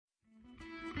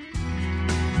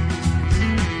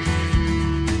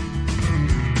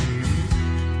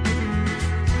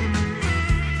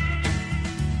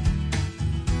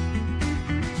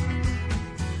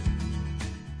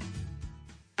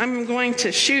I'm going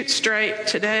to shoot straight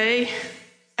today.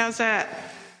 How's that?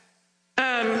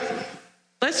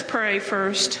 Let's pray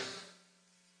first.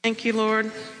 Thank you,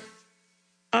 Lord.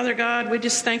 Father God, we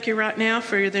just thank you right now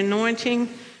for the anointing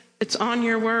that's on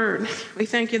your word. We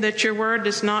thank you that your word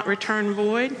does not return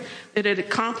void, that it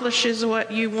accomplishes what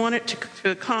you want it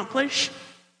to accomplish.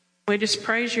 We just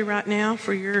praise you right now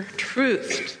for your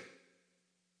truth.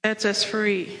 Sets us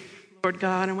free, Lord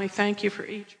God, and we thank you for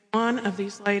each one of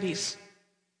these ladies,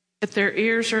 that their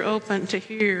ears are open to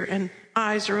hear and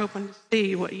eyes are open to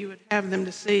see what you would have them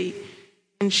to see.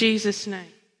 In Jesus'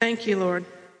 name. Thank you, Lord.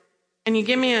 Can you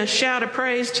give me a shout of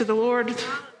praise to the Lord?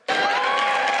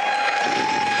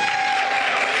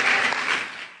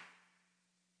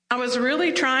 I was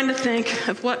really trying to think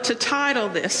of what to title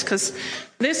this, because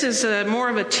this is more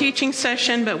of a teaching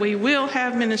session, but we will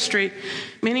have ministry.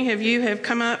 Many of you have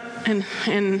come up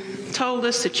and told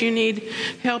us that you need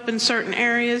help in certain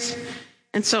areas,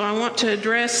 and so I want to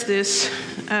address this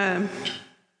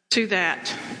to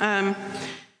that.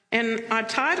 And I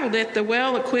titled it The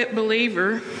Well-Equipped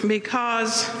Believer,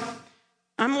 because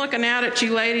I'm looking out at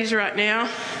you ladies right now,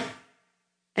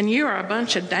 and you are a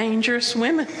bunch of dangerous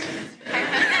women.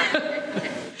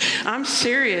 I'm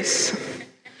serious.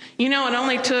 You know, it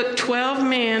only took 12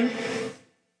 men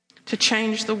to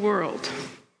change the world.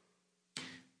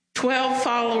 12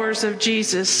 followers of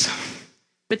Jesus.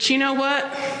 But you know what?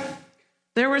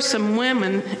 There were some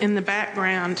women in the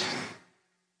background.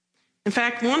 In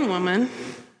fact, one woman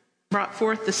brought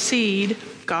forth the seed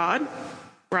of God,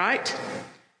 right?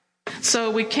 So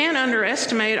we can't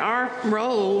underestimate our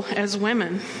role as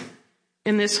women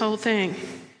in this whole thing.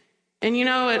 And you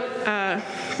know,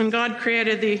 when God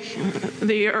created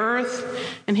the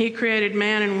earth and he created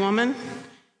man and woman,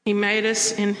 he made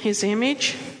us in his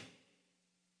image.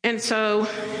 And so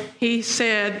he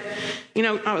said, you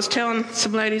know, I was telling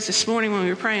some ladies this morning when we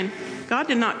were praying, God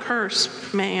did not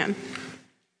curse man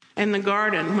in the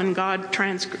garden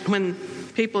when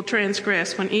people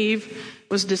transgressed, when Eve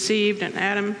was deceived and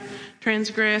Adam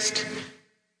transgressed.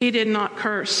 He did not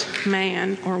curse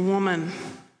man or woman.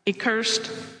 He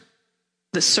cursed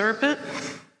the serpent,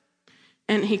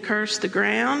 and he cursed the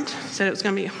ground, said it was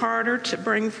going to be harder to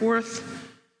bring forth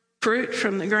fruit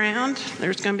from the ground.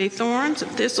 There's going to be thorns and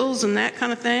thistles and that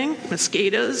kind of thing,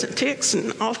 mosquitoes and ticks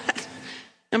and all that.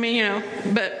 I mean, you know,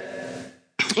 but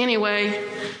anyway,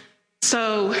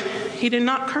 so he did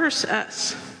not curse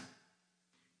us.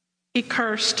 He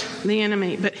cursed the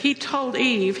enemy, but he told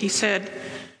Eve, he said,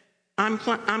 you're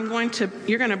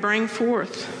going to bring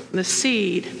forth the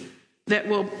seed that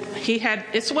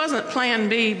it wasn't plan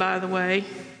B, by the way.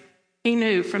 He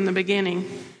knew from the beginning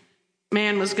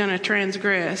man was going to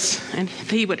transgress, and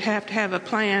he would have to have a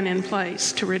plan in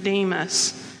place to redeem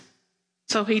us.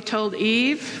 So he told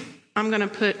Eve, I'm going to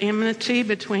put enmity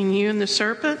between you and the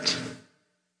serpent,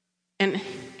 and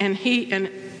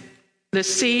the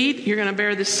seed, you're going to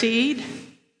bear the seed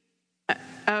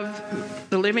of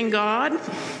the living God,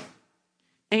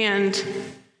 and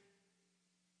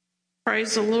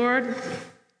praise the Lord.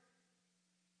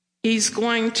 The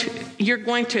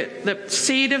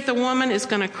seed of the woman is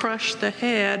going to crush the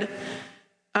head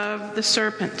of the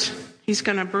serpent. He's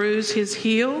going to bruise his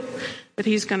heel, but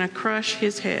he's going to crush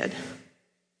his head. Does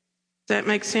that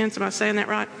make sense? Am I saying that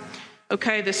right?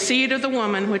 Okay, the seed of the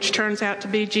woman, which turns out to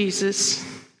be Jesus.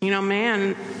 You know,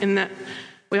 man, in that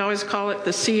we always call it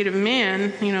the seed of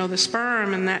men, you know, the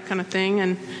sperm and that kind of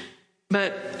thing,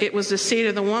 but it was the seed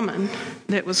of the woman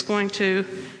that was going to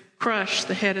crush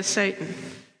the head of Satan.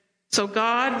 So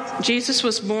Jesus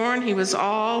was born, he was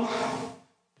all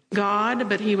God,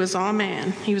 but he was all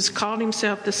man. He called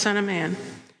himself the Son of Man.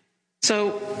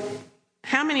 So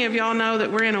how many of y'all know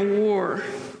that we're in a war?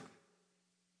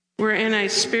 We're in a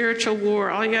spiritual war.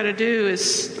 All you got to do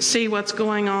is see what's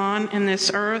going on in this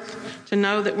earth to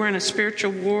know that we're in a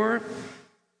spiritual war.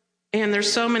 And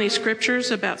there's so many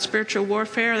scriptures about spiritual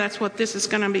warfare. That's what this is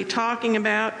going to be talking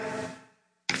about,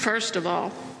 first of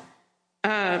all.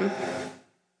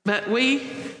 But we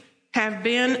have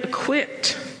been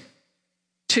equipped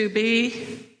to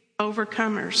be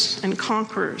overcomers and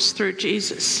conquerors through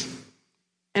Jesus.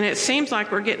 And it seems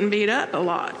like we're getting beat up a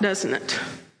lot, doesn't it?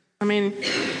 I mean,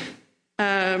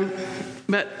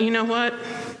 but you know what?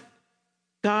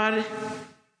 God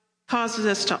causes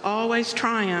us to always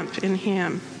triumph in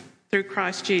him through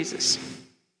Christ Jesus.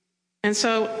 And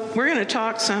so we're going to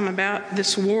talk some about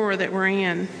this war that we're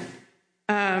in.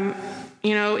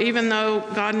 You know, even though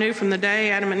God knew from the day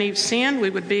Adam and Eve sinned,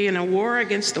 we would be in a war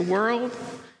against the world,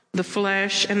 the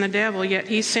flesh, and the devil, yet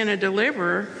he sent a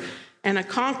deliverer and a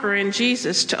conqueror in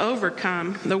Jesus to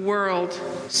overcome the world,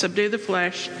 subdue the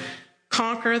flesh,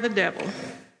 conquer the devil.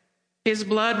 His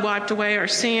blood wiped away our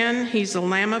sin. He's the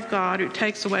Lamb of God who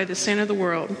takes away the sin of the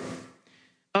world.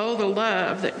 Oh, the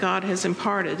love that God has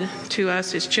imparted to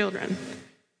us, his children.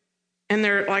 And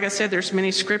there, like I said, there's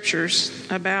many scriptures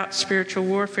about spiritual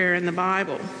warfare in the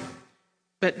Bible.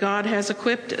 But God has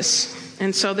equipped us.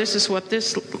 And so this is what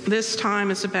this time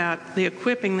is about, the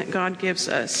equipping that God gives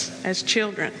us as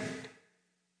children.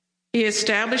 He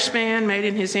established man, made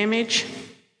in his image,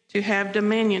 to have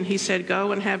dominion. He said,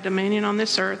 go and have dominion on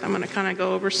this earth. I'm going to kind of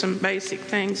go over some basic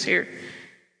things here.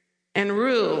 And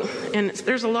rule. And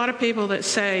there's a lot of people that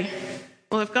say,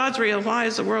 well, if God's real, why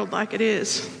is the world like it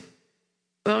is?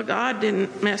 Well, God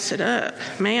didn't mess it up.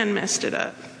 Man messed it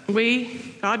up.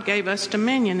 God gave us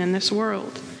dominion in this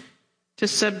world to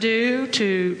subdue,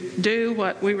 to do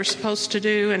what we were supposed to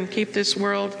do and keep this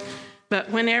world.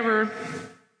 But whenever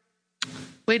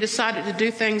we decided to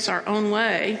do things our own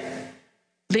way,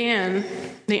 then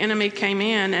the enemy came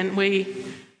in and we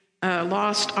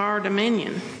lost our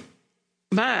dominion.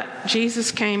 But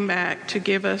Jesus came back to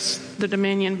give us the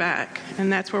dominion back,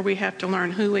 and that's where we have to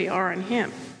learn who we are in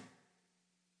him.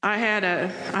 I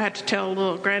had to tell a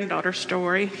little granddaughter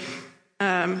story.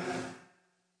 And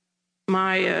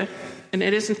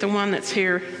it isn't the one that's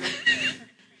here.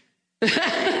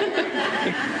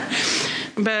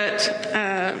 But,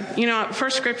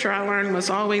 first scripture I learned was,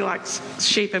 all we like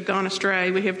sheep have gone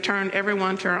astray. We have turned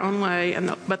everyone to our own way,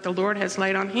 but the Lord has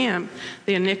laid on him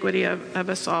the iniquity of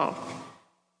us all.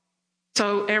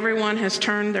 So everyone has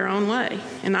turned their own way.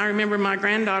 And I remember my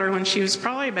granddaughter, when she was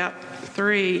probably about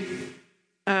 3,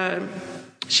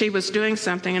 she was doing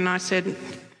something, and I said,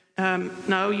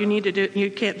 no,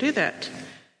 you can't do that.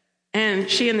 And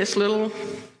she, in this little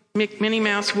Minnie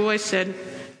Mouse voice, said,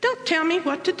 don't tell me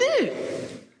what to do.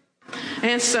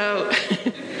 And so,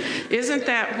 isn't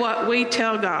that what we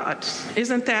tell God?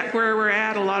 Isn't that where we're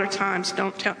at a lot of times?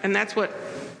 Don't tell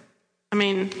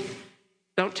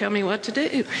me what to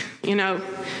do.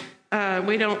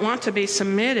 We don't want to be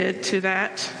submitted to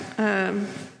that,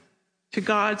 to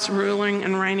God's ruling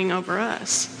and reigning over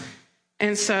us.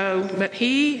 And so, but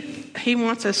he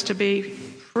wants us to be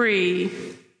free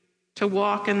to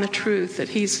walk in the truth that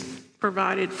he's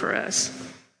provided for us.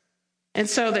 And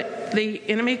so the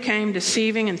enemy came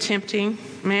deceiving and tempting.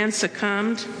 Man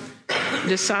succumbed,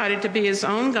 decided to be his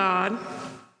own God.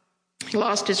 He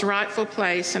lost his rightful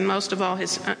place, and most of all,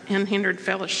 his unhindered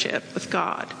fellowship with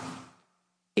God.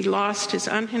 He lost his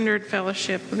unhindered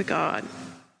fellowship with God.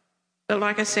 But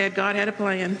like I said, God had a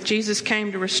plan. Jesus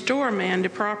came to restore man to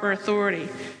proper authority.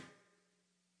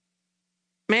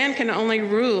 Man can only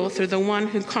rule through the one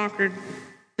who conquered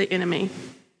the enemy.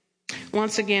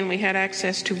 Once again, we had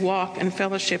access to walk and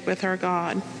fellowship with our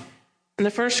God. And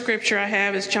the first scripture I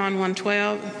have is John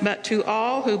 1:12. But to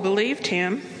all who believed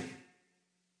him,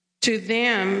 to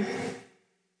them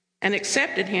and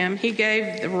accepted him, he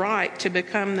gave the right to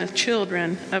become the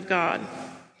children of God.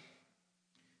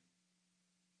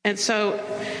 And so,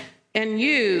 and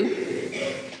you,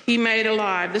 he made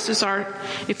alive. This is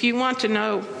if you want to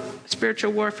know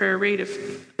spiritual warfare, read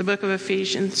the book of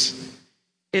Ephesians.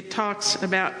 It talks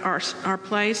about our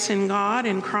place in God,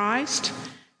 in Christ,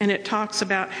 and it talks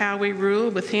about how we rule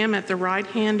with him at the right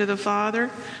hand of the Father.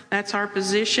 That's our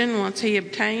position. Once he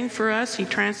obtained for us, he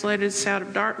translated us out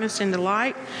of darkness into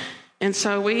light. And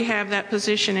so we have that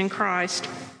position in Christ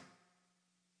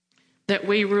that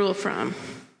we rule from.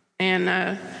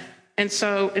 And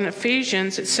so in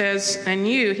Ephesians it says, and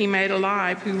you he made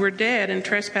alive who were dead in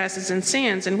trespasses and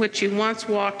sins, in which you once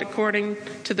walked according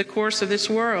to the course of this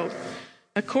world,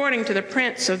 according to the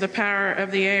prince of the power of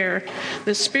the air,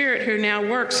 the spirit who now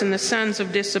works in the sons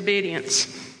of disobedience.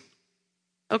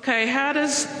 Okay,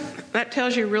 that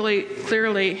tells you really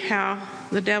clearly how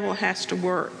the devil has to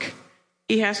work.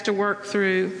 He has to work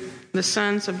through the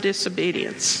sons of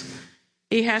disobedience.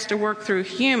 He has to work through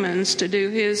humans to do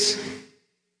his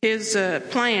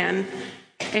plan.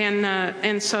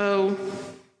 And so,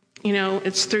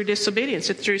 it's through disobedience,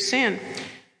 it's through sin.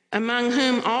 Among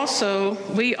whom also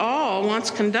we all once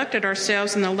conducted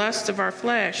ourselves in the lusts of our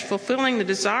flesh, fulfilling the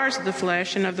desires of the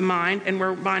flesh and of the mind, and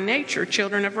were by nature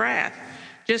children of wrath,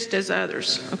 just as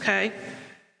others, okay?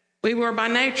 We were by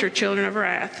nature children of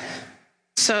wrath.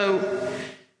 So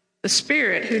the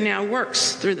Spirit who now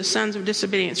works through the sons of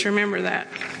disobedience, remember that.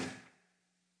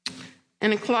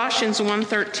 And in Colossians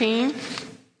 1:13,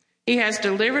 he has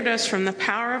delivered us from the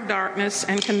power of darkness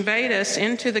and conveyed us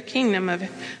into the kingdom of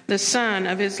the Son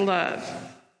of his love.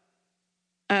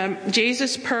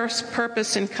 Jesus'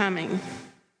 purpose in coming.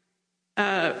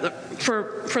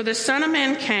 For the Son of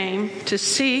Man came to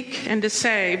seek and to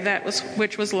save that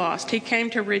which was lost. He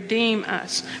came to redeem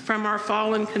us from our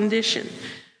fallen condition,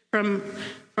 from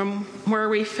from where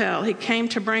we fell. He came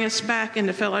to bring us back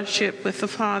into fellowship with the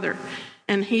Father,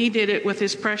 and he did it with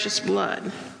his precious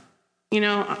blood. You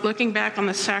know, looking back on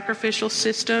the sacrificial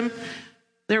system,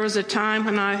 there was a time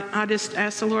when I just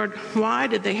asked the Lord, why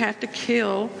did they have to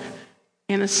kill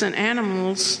innocent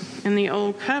animals in the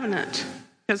old covenant?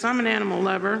 Because I'm an animal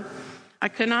lover. I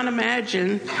could not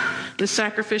imagine the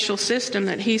sacrificial system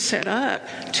that he set up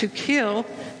to kill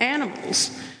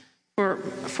animals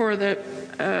for the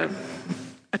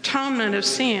atonement of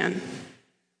sin.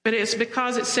 But it's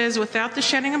because it says without the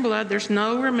shedding of blood, there's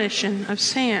no remission of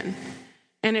sin.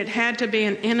 And it had to be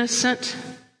an innocent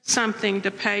something to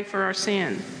pay for our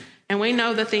sin. And we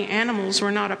know that the animals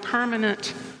were not a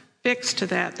permanent fix to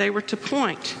that. They were to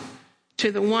point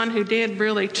to the one who did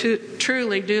really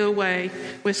truly do away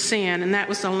with sin, and that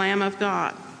was the Lamb of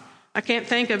God. I can't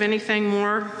think of anything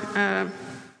more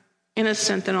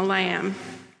innocent than a lamb.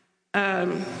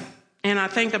 And I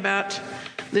think about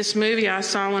this movie I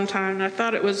saw one time, and I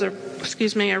thought it was a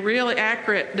really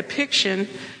accurate depiction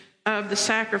of the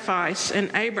sacrifice.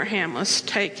 And Abraham was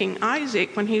taking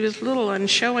Isaac when he was little and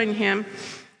showing him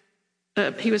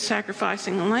he was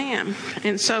sacrificing a lamb.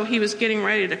 And so he was getting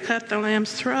ready to cut the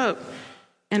lamb's throat.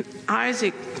 And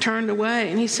Isaac turned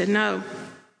away and he said, no,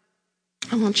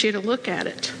 I want you to look at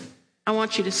it. I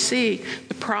want you to see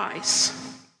the price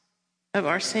of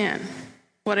our sin,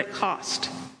 what it cost.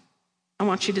 I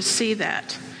want you to see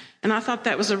that. And I thought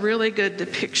that was a really good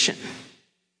depiction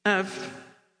of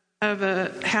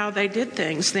how they did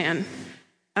things then.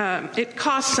 It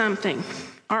cost something.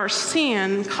 Our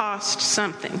sin cost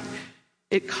something.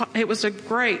 It was a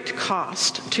great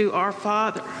cost to our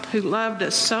Father who loved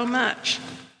us so much.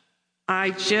 I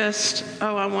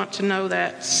want to know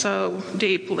that so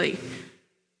deeply,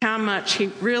 how much he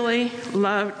really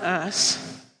loved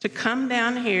us to come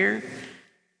down here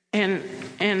and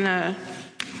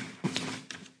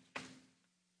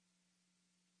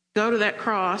go to that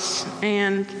cross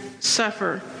and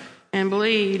suffer and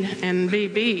bleed and be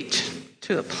beat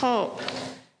to a pulp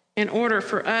in order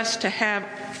for us to have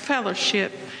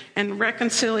fellowship and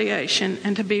reconciliation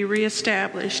and to be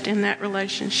reestablished in that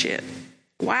relationship.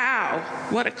 Wow,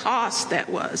 what a cost that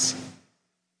was.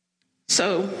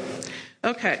 So,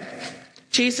 okay,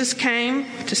 Jesus came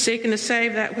to seek and to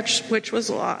save that which was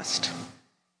lost.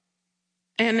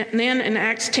 And then in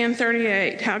Acts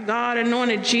 10:38, how God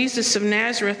anointed Jesus of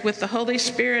Nazareth with the Holy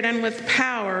Spirit and with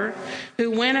power,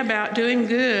 who went about doing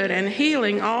good and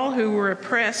healing all who were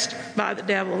oppressed by the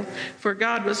devil, for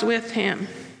God was with him.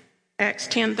 Acts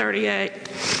 10:38.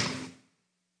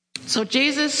 So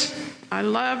Jesus, I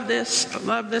love this. I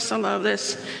love this. I love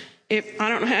this. I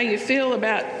don't know how you feel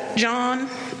about John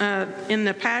in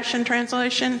the Passion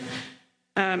Translation.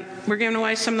 We're giving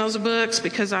away some of those books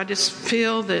because I just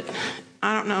feel that,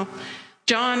 I don't know.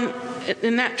 John,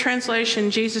 in that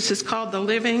translation, Jesus is called the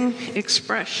living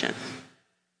expression.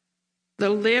 The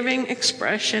living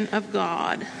expression of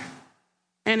God.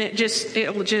 And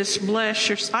it'll just bless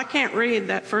your... I can't read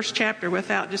that first chapter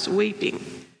without just weeping,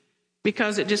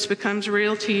 because it just becomes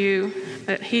real to you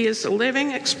that he is the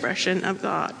living expression of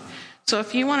God. So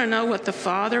if you want to know what the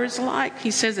Father is like,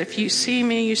 he says, if you see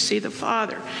me, you see the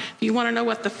Father. If you want to know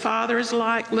what the Father is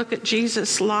like, look at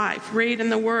Jesus' life. Read in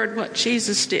the Word what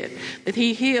Jesus did, that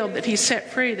he healed, that he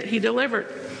set free, that he delivered.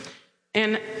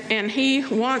 And he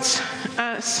wants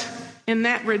us in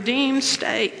that redeemed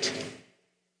state.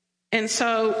 And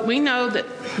so we know that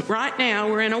right now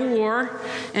we're in a war,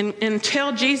 and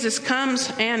until Jesus comes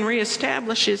and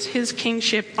reestablishes his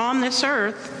kingship on this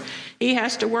earth, he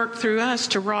has to work through us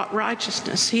to wrought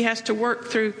righteousness. He has to work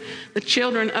through the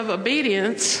children of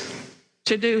obedience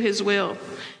to do his will.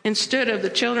 Instead of the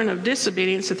children of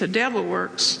disobedience that the devil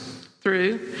works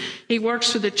through, he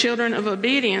works through the children of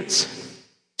obedience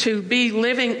to be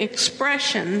living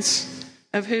expressions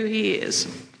of who he is.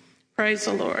 Praise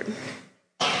the Lord.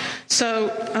 So,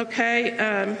 okay,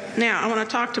 now I want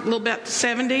to talk a little about the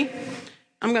 70.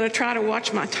 I'm going to try to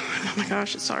watch my time. Oh my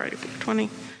gosh, it's already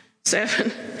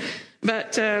 27.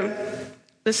 But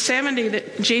the 70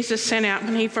 that Jesus sent out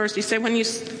when he said, when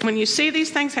you see these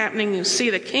things happening, you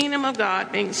see the kingdom of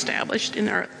God being established in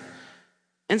earth.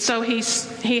 And so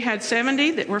he had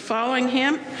 70 that were following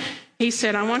him. He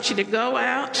said, I want you to go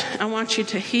out, I want you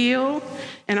to heal,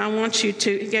 and I want you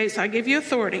to, I give you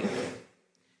authority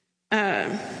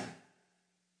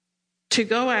to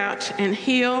go out and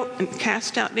heal and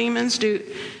cast out demons.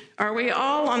 Are we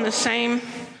all on the same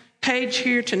page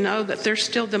here to know that there's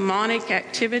still demonic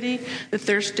activity, that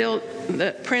there's still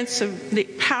the prince of the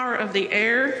power of the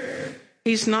air?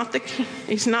 He's not the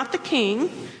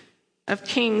king of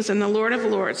kings and the Lord of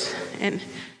lords. And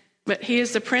but he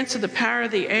is the prince of the power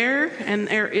of the air, and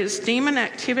there is demon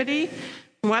activity.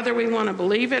 Whether we want to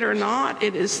believe it or not,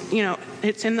 it is,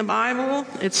 it's in the Bible.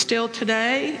 It's still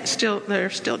today. There are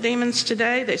still demons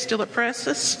today. They still oppress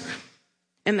us,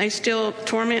 and they still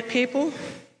torment people.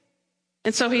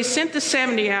 And so he sent the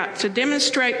 70 out to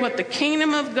demonstrate what the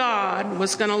kingdom of God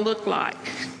was going to look like.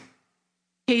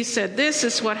 He said, this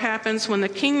is what happens when the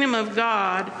kingdom of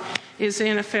God is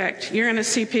in effect. You're going to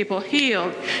see people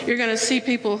healed. You're going to see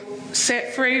people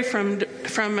set free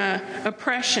from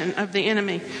oppression of the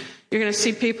enemy. You're going to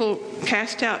see people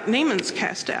cast out, demons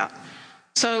cast out.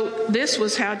 So this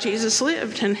was how Jesus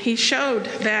lived, and he showed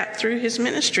that through his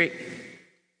ministry.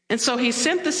 And so he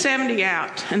sent the 70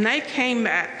 out, and they came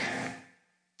back,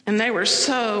 and they were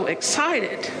so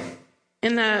excited.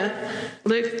 In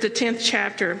Luke, the 10th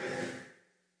chapter,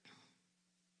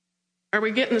 are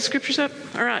we getting the scriptures up?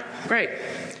 All right, great.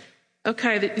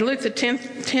 Okay, Luke, the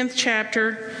 10th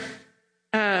chapter.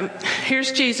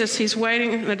 Here's Jesus. He's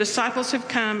waiting. The disciples have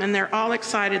come, and they're all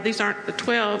excited. These aren't the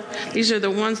 12. These are the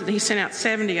ones that he sent out,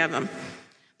 70 of them.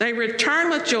 They return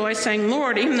with joy, saying,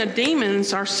 Lord, even the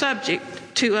demons are subject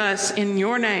to us in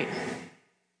your name.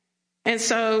 And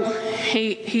so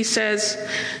he says,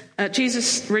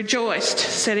 Jesus rejoiced,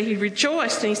 said he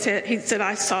rejoiced, and he said,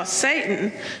 I saw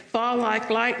Satan fall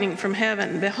like lightning from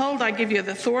heaven. Behold, I give you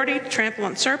the authority to trample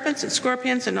on serpents and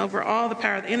scorpions and over all the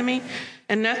power of the enemy,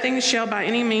 and nothing shall by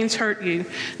any means hurt you.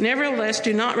 Nevertheless,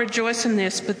 do not rejoice in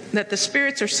this, but that the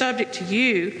spirits are subject to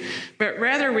you, but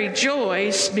rather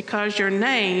rejoice because your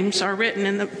names are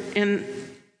written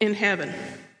in heaven.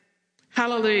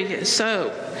 Hallelujah.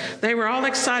 So they were all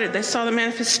excited. They saw the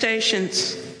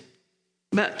manifestations,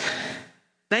 but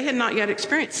they had not yet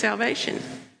experienced salvation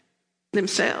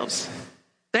themselves.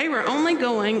 They were only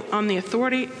going on the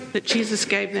authority that Jesus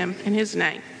gave them in his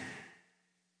name.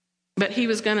 But he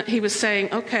was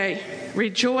saying, okay,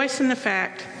 rejoice in the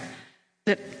fact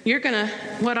that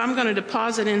what I'm going to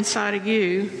deposit inside of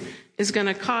you is going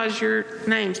to cause your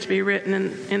names to be written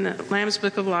in the Lamb's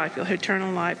Book of Life. You'll have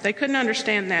eternal life. They couldn't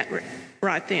understand that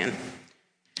right then.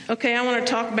 Okay, I want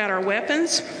to talk about our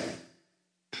weapons.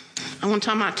 One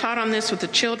time I taught on this with the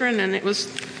children, and it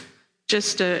was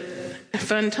just a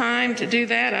fun time to do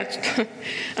that.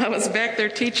 I was back there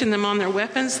teaching them on their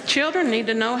weapons. Children need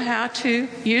to know how to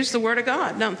use the Word of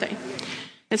God, don't they?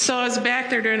 And so I was back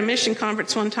there during a mission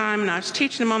conference one time, and I was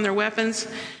teaching them on their weapons,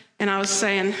 and I was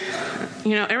saying,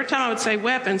 every time I would say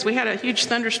weapons, we had a huge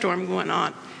thunderstorm going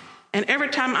on. And every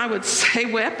time I would say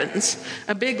weapons,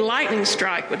 a big lightning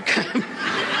strike would come.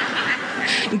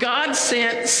 God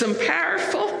sent some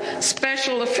powerful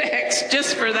special effects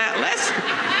just for that lesson.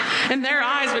 And their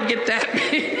eyes would get that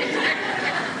big.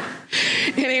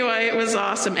 Anyway, it was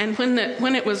awesome. And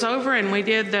when it was over and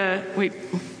we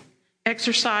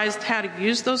exercised how to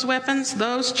use those weapons,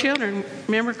 those children,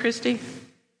 remember, Christy?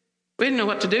 We didn't know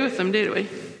what to do with them, did we?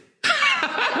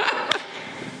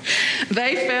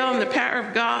 They fell in the power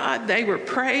of God. They were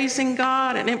praising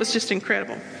God, and it was just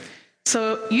incredible.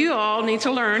 So you all need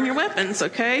to learn your weapons,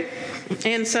 okay?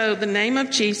 And so the name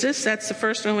of Jesus, that's the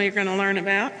first one we're going to learn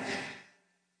about.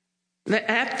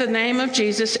 At the name of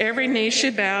Jesus, every knee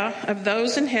should bow, of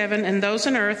those in heaven and those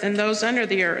on earth and those under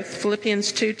the earth.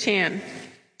 Philippians 2:10.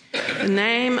 The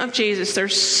name of Jesus.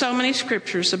 There's so many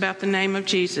scriptures about the name of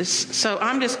Jesus. So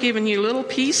I'm just giving you little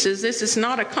pieces. This is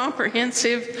not a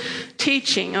comprehensive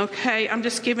teaching, okay? I'm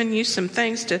just giving you some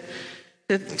things to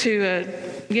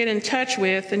get in touch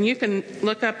with, and you can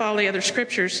look up all the other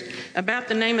scriptures about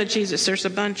the name of Jesus. There's a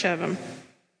bunch of them.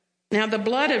 Now, the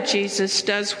blood of Jesus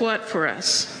does what for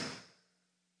us?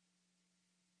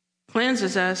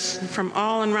 Cleanses us from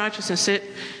all unrighteousness. It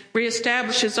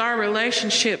reestablishes our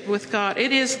relationship with God.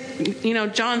 It is,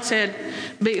 John said,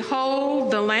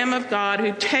 behold the Lamb of God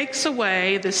who takes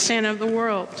away the sin of the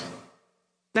world.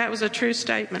 That was a true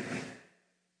statement.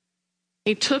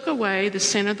 He took away the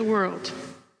sin of the world.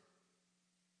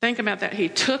 Think about that. He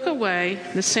took away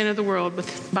the sin of the world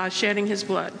by shedding his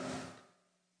blood.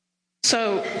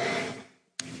 So,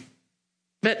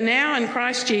 but now in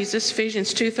Christ Jesus,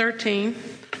 Ephesians 2:13,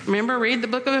 remember, read the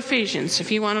book of Ephesians.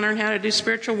 If you want to learn how to do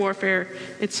spiritual warfare,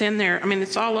 it's in there. I mean,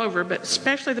 it's all over, but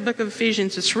especially the book of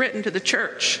Ephesians, it's written to the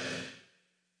church,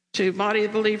 to body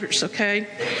of believers, okay?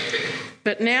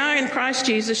 But now in Christ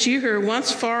Jesus, you who are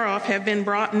once far off have been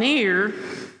brought near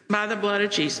by the blood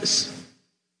of Jesus.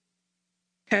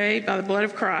 Okay, by the blood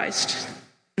of Christ.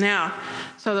 Now,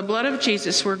 so the blood of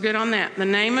Jesus, we're good on that. The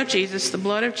name of Jesus, the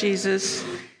blood of Jesus,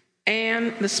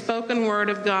 and the spoken word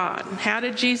of God. How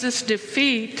did Jesus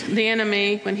defeat the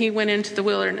enemy when he went into the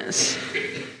wilderness?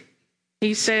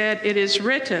 He said, it is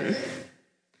written.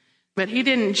 But he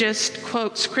didn't just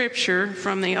quote scripture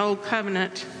from the old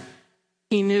covenant.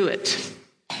 He knew it.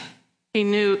 He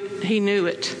knew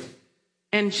it.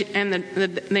 And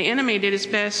the enemy did his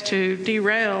best to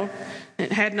derail.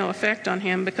 It had no effect on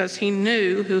him because he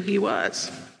knew who he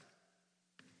was.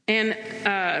 And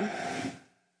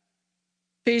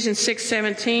Ephesians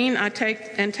 6:17,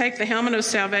 take the helmet of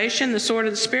salvation, the sword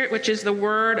of the Spirit, which is the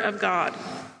word of God.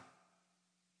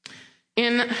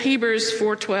 In Hebrews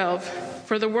 4:12,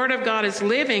 for the word of God is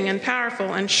living and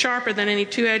powerful and sharper than any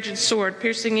two-edged sword,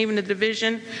 piercing even the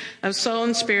division of soul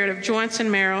and spirit, of joints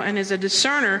and marrow, and is a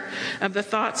discerner of the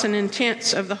thoughts and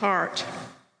intents of the heart.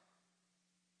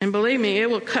 And believe me, it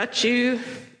will cut you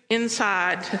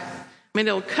inside. I mean,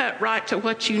 it'll cut right to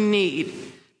what you need.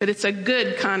 But it's a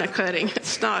good kind of cutting.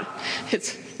 It'll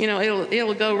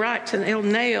go right to, it'll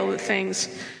nail the things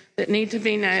that need to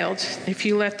be nailed if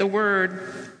you let the word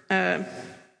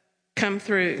come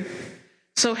through.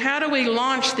 So how do we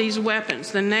launch these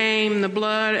weapons? The name, the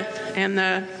blood, and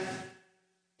the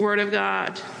word of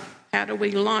God. How do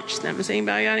we launch them? Has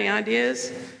anybody got any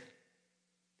ideas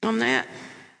on that?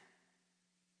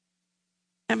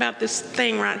 How about this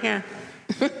thing right here?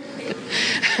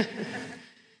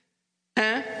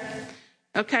 Huh?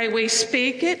 Okay, we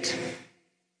speak it.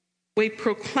 We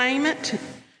proclaim it.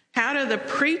 How do the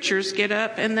preachers get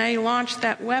up and they launch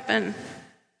that weapon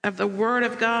of the word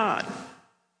of God?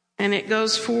 And it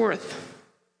goes forth.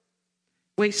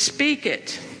 We speak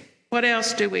it. What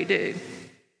else do? We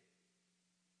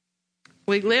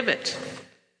live it.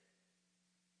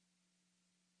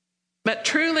 But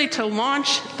truly to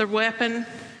launch the weapon,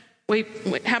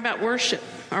 how about worship?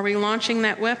 Are we launching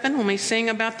that weapon when we sing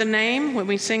about the name, when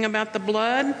we sing about the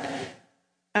blood?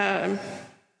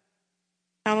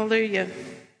 Hallelujah.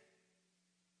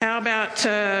 How about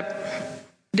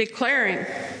declaring?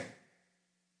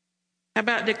 How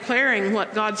about declaring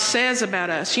what God says about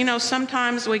us? You know,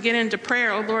 sometimes we get into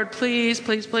prayer, oh Lord, please,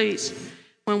 please, please,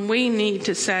 when we need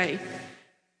to say,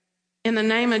 in the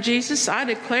name of Jesus, I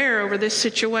declare over this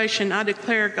situation, I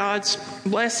declare God's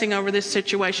blessing over this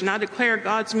situation. I declare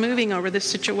God's moving over this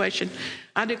situation.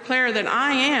 I declare that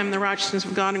I am the righteousness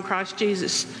of God in Christ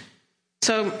Jesus.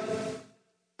 So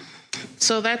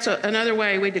that's another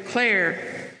way we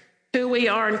declare who we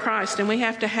are in Christ, and we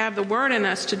have to have the word in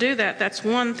us to do that. That's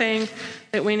one thing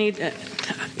that we need to.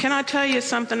 Can I tell you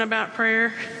something about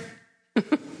prayer?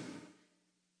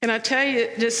 Can I tell you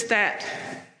just that?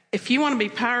 If you want to be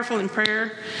powerful in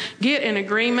prayer, get in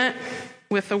agreement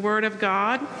with the word of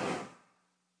God.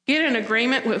 Get in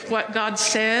agreement with what God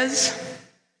says,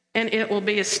 and it will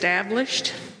be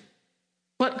established.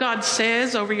 What God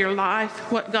says over your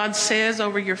life, what God says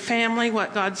over your family,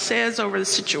 what God says over the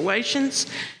situations.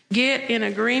 Get in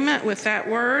agreement with that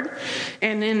word,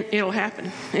 and then it'll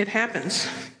happen. It happens.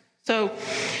 So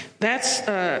that's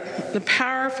the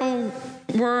powerful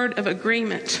word of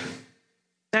agreement.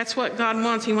 That's what God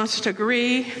wants. He wants us to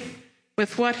agree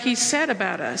with what he said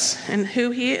about us and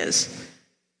who he is.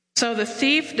 So the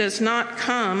thief does not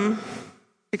come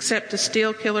except to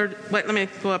steal, kill, or... Wait, let me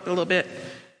go up a little bit.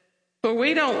 For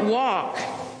we don't walk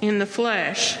in the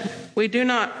flesh. We do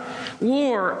not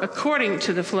war according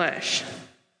to the flesh.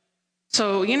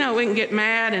 So, we can get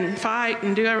mad and fight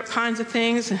and do all kinds of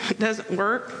things. It doesn't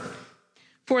work.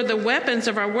 For the weapons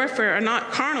of our warfare are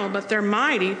not carnal, but they're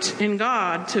mighty in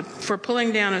God for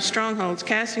pulling down of strongholds,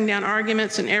 casting down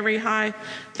arguments and every high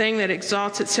thing that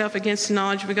exalts itself against the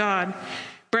knowledge of God,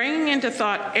 bringing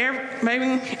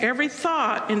every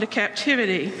thought into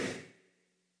captivity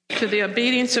to the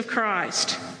obedience of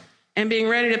Christ, and being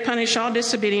ready to punish all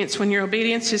disobedience when your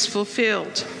obedience is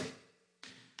fulfilled.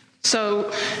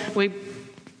 So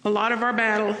a lot of our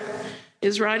battle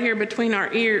is right here between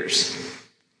our ears.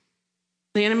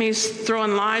 The enemy's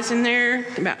throwing lies in there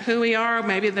about who we are.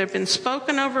 Maybe they've been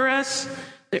spoken over us,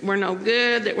 that we're no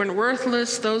good, that we're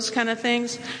worthless, those kind of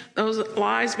things. Those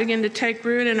lies begin to take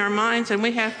root in our minds, and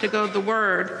we have to go to the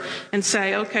Word and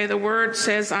say, okay, the Word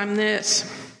says I'm this.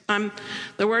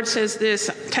 The Word says this.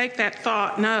 Take that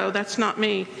thought. No, that's not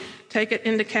me. Take it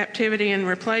into captivity and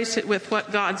replace it with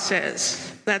what God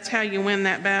says. That's how you win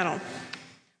that battle.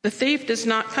 The thief does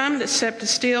not come except to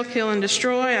steal, kill, and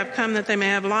destroy. I've come that they may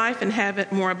have life and have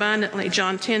it more abundantly.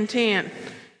 John 10:10.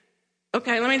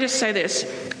 Okay, let me just say this.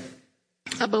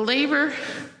 A believer,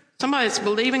 somebody that's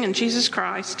believing in Jesus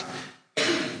Christ,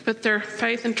 put their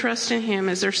faith and trust in him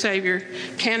as their Savior,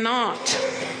 cannot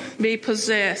be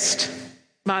possessed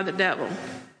by the devil.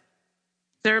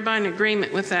 Is everybody in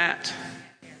agreement with that?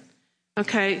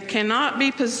 Okay, cannot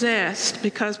be possessed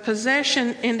because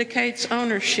possession indicates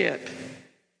ownership.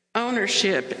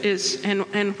 ownership is,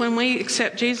 and when we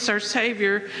accept Jesus our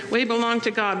Savior, we belong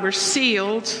to God. We're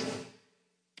sealed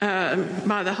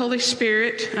by the Holy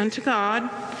Spirit unto God,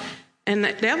 and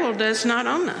the devil does not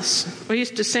own us. We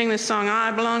used to sing this song,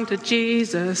 I belong to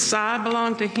Jesus, I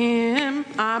belong to Him,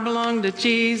 I belong to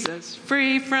Jesus,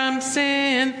 free from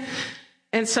sin.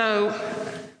 And so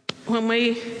when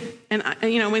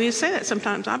when you say that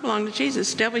sometimes, I belong to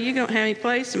Jesus, devil, you don't have any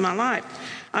place in my life.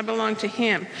 I belong to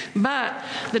Him. But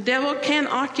the devil can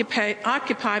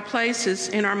occupy places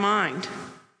in our mind,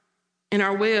 in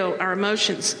our will, our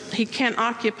emotions. He can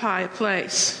occupy a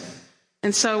place.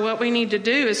 And so what we need to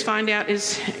do is find out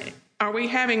are we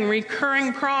having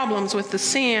recurring problems with the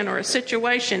sin or a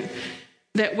situation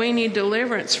that we need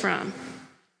deliverance from?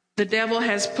 The devil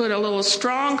has put a little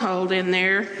stronghold in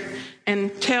there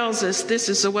and tells us this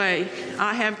is the way.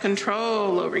 I have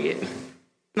control over you.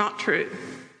 Not true.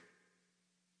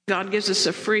 God gives us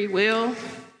a free will.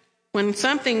 When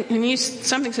something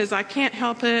says, I can't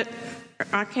help it, or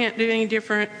I can't do any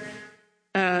different,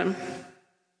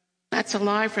 that's a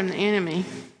lie from the enemy.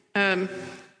 The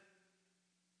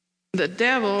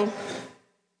devil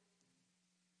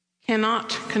cannot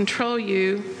control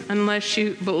you unless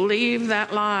you believe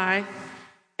that lie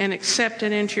and accept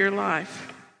it into your life.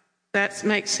 That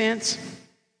makes sense?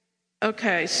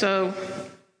 Okay, so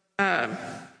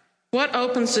what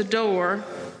opens the door?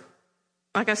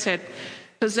 Like I said,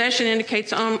 possession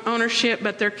indicates ownership,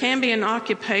 but there can be an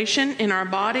occupation in our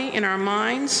body, in our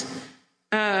minds,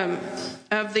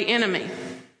 of the enemy.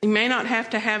 We may not have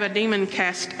to have a demon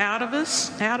cast out of us,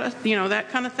 that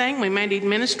kind of thing. We may need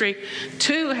ministry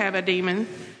to have a demon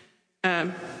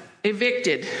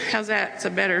evicted. How's that? It's a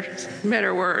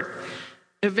better word.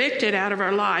 Evicted out of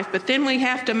our life. But then we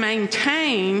have to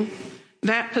maintain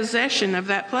that possession of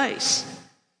that place.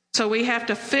 So we have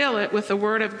to fill it with the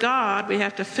Word of God. We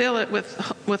have to fill it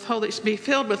be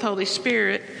filled with Holy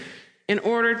Spirit in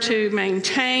order to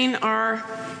maintain our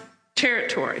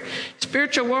territory.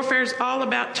 Spiritual warfare is all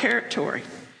about territory.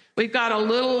 We've got a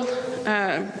little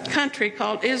country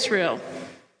called Israel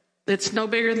that's no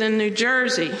bigger than New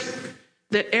Jersey,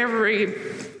 that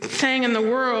everything in the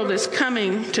world is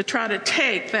coming to try to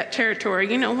take that territory.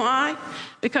 You know why?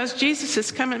 Because Jesus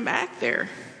is coming back there.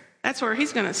 That's where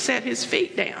He's going to set His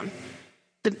feet down.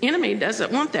 The enemy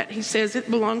doesn't want that. He says, it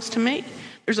belongs to me.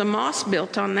 There's a mosque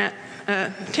built on that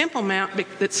Temple Mount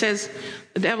that says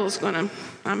the devil's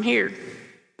I'm here.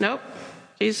 Nope.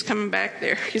 He's coming back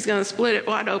there. He's going to split it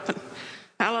wide open.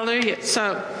 Hallelujah.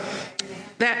 So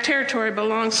that territory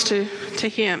belongs to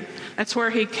Him. That's where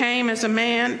He came as a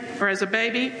man or as a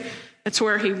baby. That's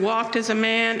where He walked as a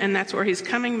man, and that's where He's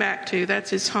coming back to. That's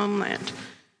His homeland.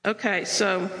 Okay,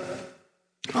 so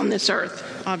on this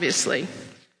earth, obviously.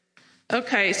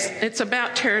 Okay, it's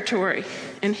about territory,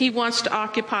 and He wants to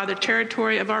occupy the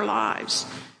territory of our lives.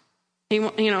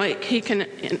 He can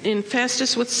infest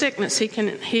us with sickness. He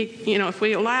if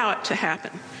we allow it to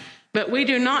happen. But we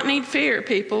do not need fear,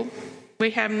 people.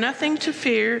 We have nothing to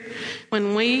fear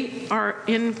when we are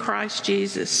in Christ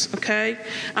Jesus, okay?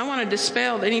 I want to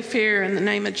dispel any fear in the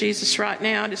name of Jesus right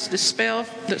now. Just dispel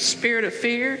the spirit of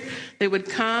fear that would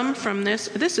come from this.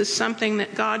 This is something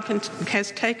that God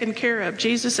has taken care of.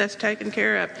 Jesus has taken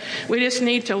care of. We just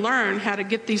need to learn how to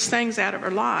get these things out of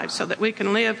our lives so that we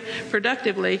can live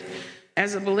productively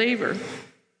as a believer.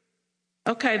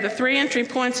 Okay, the 3 entry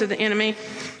points of the enemy.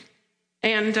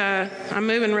 And I'm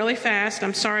moving really fast.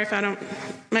 I'm sorry if I don't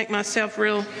make myself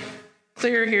real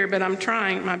clear here, but I'm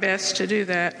trying my best to do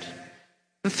that.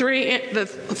 The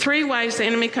three ways the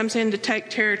enemy comes in to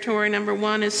take territory. Number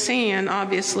 1 is sin,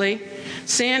 obviously.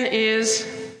 Sin is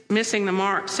missing the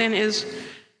mark.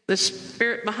 The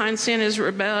spirit behind sin is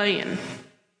rebellion.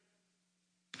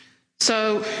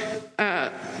 So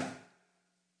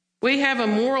we have a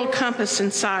moral compass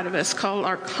inside of us called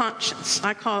our conscience.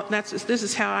 This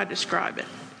is how I describe it.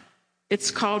 It's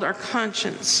called our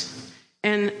conscience.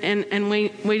 And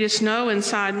we just know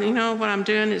inside, what I'm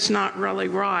doing is not really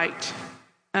right.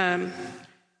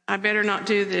 I better not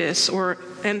do this.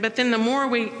 But then the more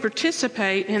we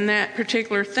participate in that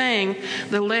particular thing,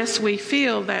 the less we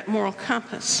feel that moral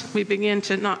compass. We begin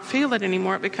to not feel it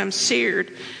anymore. It becomes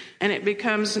seared, and it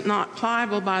becomes not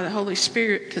pliable by the Holy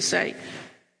Spirit to say.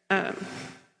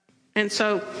 And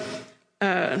so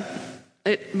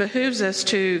it behooves us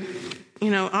to,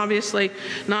 obviously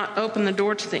not open the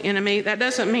door to the enemy. That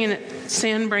doesn't mean that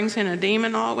sin brings in a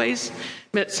demon always,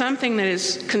 but something that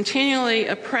is continually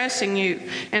oppressing you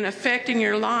and affecting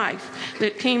your life,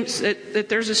 that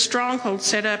there's a stronghold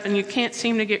set up and you can't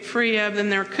seem to get free of, then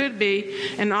there could be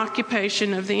an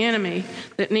occupation of the enemy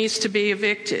that needs to be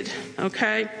evicted.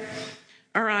 Okay?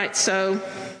 All right, so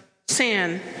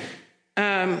sin.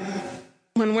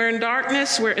 When we're in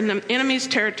darkness, we're in the enemy's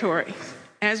territory.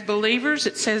 As believers,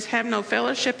 it says, have no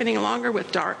fellowship any longer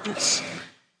with darkness.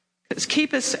 It's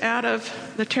keep us out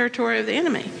of the territory of the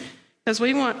enemy. Because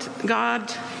we want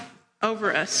God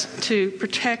over us to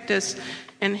protect us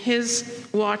and his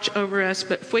watch over us.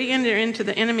 But if we enter into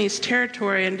the enemy's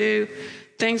territory and do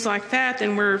things like that,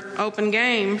 then we're open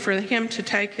game for him to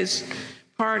take his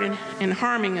part in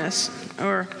harming us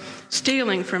or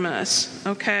stealing from us.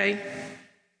 Okay?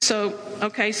 So,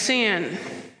 sin.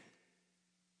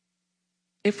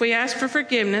 If we ask for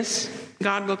forgiveness,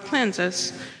 God will cleanse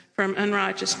us from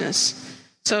unrighteousness.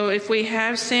 So if we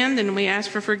have sinned and we ask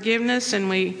for forgiveness and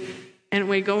we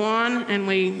go on and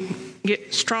we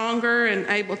get stronger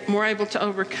and more able to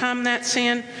overcome that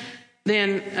sin,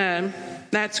 then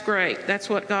that's great. That's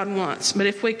what God wants. But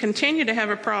if we continue to have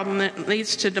a problem that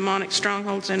leads to demonic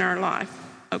strongholds in our life,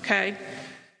 okay? Does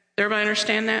everybody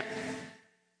understand that?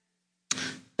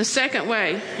 The second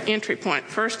way, entry point.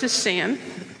 First is sin.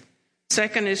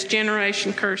 Second is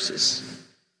generation curses.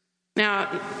 Now,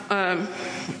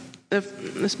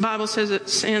 the Bible says that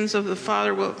sins of the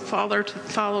father will follow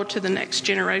to the next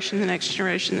generation,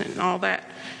 and all that.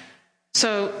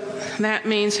 So that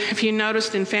means, if you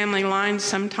noticed in family lines,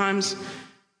 sometimes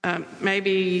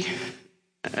maybe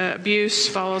abuse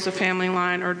follows a family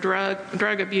line, or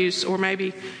drug abuse, or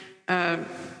maybe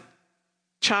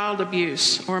child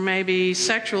abuse, or maybe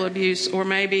sexual abuse, or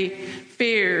maybe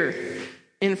fear,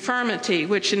 infirmity,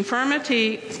 which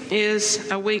infirmity is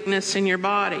a weakness in your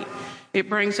body. It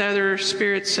brings other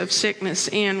spirits of sickness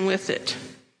in with it.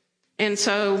 And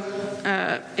so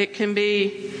it can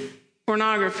be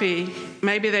pornography.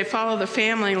 Maybe they follow the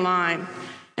family line.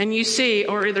 And you see,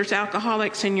 or there's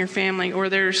alcoholics in your family, or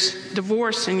there's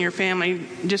divorce in your family,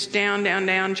 just down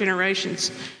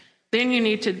generations. Then you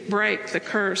need to break the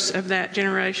curse of that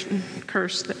generation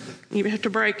curse. That you have to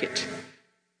break it.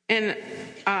 And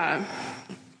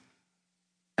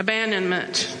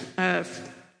abandonment of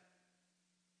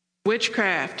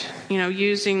witchcraft,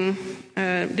 using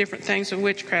different things of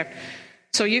witchcraft.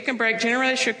 So you can break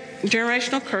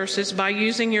generational curses by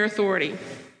using your authority.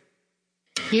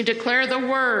 You declare the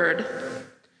word.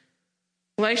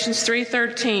 Galatians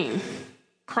 3:13.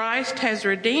 Christ has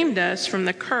redeemed us from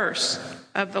the curse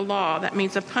of the law. That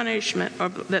means a punishment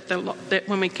that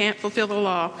when we can't fulfill the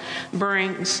law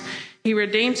brings. He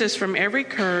redeems us from every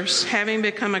curse, having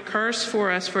become a curse for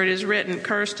us, for it is written,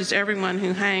 cursed is everyone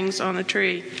who hangs on a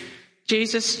tree.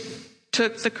 Jesus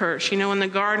took the curse. In the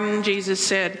garden, Jesus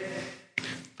said,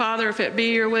 Father, if it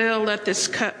be your will, let this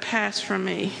cup pass from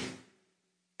me.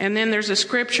 And then there's a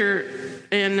scripture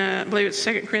in, I believe it's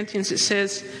 2 Corinthians, it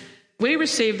says, we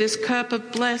receive this cup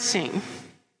of blessing,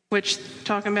 which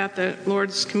talking about the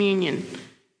Lord's communion.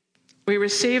 We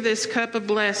receive this cup of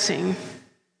blessing.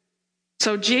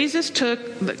 So Jesus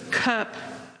took the cup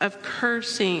of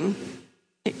cursing,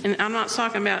 and I'm not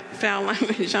talking about foul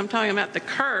language, I'm talking about the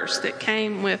curse that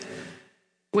came with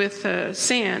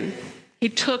sin. He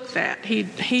took that.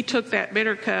 He took that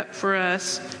bitter cup for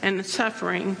us and the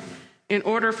suffering in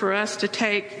order for us to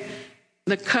take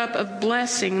the cup of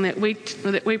blessing that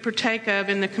we partake of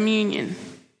in the communion.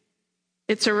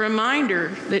 It's a reminder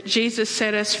that Jesus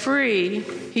set us free.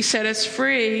 He set us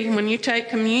free. When you take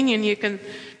communion, you can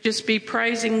just be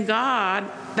praising God.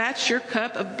 That's your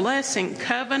cup of blessing,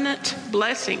 covenant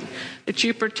blessing that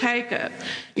you partake of.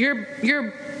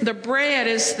 The bread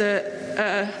is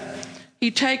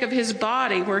you take of his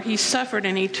body where he suffered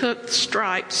and he took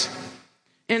stripes.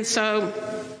 And so,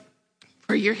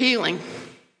 for your healing.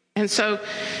 And so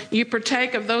you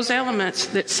partake of those elements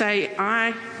that say,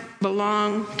 I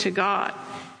belong to God.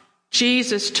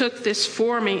 Jesus took this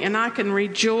for me, and I can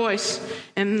rejoice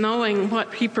in knowing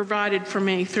what he provided for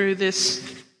me through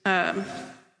this cup.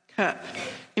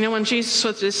 When Jesus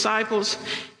was with the disciples,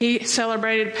 he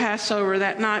celebrated Passover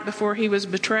that night before he was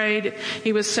betrayed.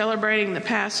 He was celebrating the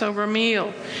Passover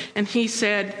meal. And he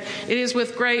said, it is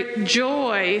with great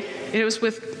joy. It was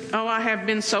with, I have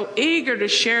been so eager to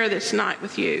share this night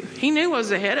with you. He knew what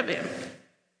was ahead of him.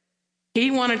 He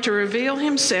wanted to reveal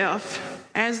himself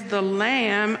as the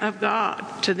Lamb of God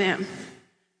to them.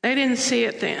 They didn't see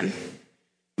it then.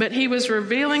 But he was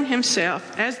revealing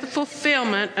himself as the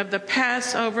fulfillment of the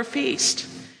Passover feast.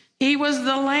 He was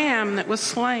the Lamb that was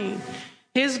slain.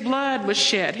 His blood was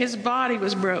shed. His body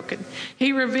was broken.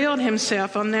 He revealed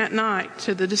himself on that night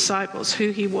to the disciples who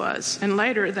he was. And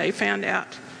later they found out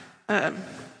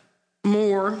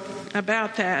more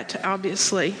about that,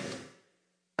 obviously.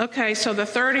 Okay, so the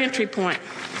third entry point.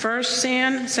 First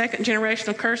sin, second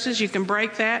generational curses, you can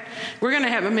break that. We're going to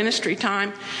have a ministry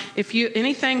time. If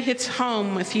anything hits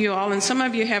home with you all, and some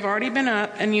of you have already been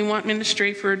up and you want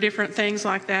ministry for different things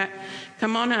like that,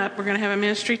 come on up. We're going to have a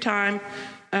ministry time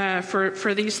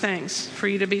for these things, for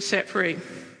you to be set free.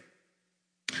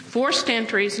 Forced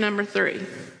entry is number 3.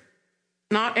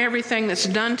 Not everything that's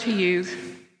done to you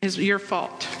is your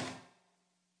fault.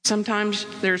 Sometimes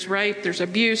there's rape, there's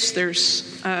abuse,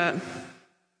 there's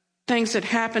things that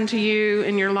happen to you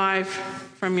in your life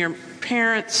from your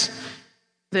parents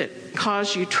that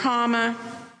cause you trauma.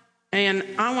 And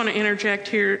I want to interject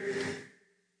here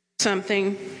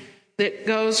something that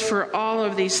goes for all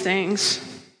of these things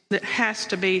that has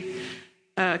to be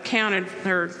counted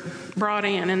or brought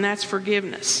in, and that's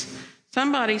forgiveness.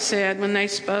 Somebody said when they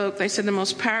spoke, they said the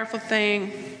most powerful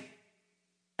thing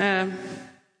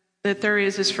that there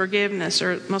is forgiveness,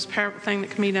 or the most powerful thing that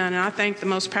can be done. And I think the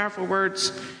most powerful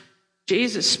words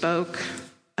Jesus spoke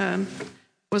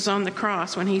was on the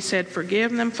cross when he said,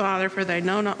 "Forgive them, Father, for they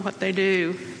know not what they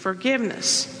do."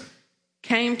 Forgiveness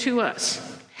came to us.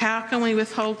 How can we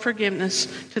withhold forgiveness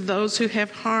to those who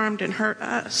have harmed and hurt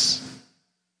us?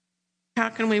 How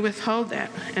can we withhold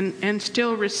that and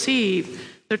still receive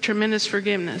the tremendous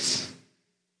forgiveness?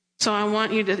 So I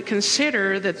want you to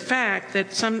consider the fact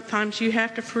that sometimes you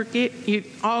have to forget. You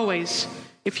always,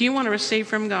 if you want to receive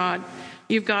from God,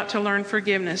 you've got to learn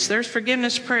forgiveness. There's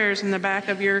forgiveness prayers in the back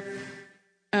of your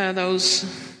those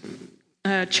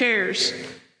chairs.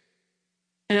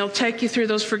 And it'll take you through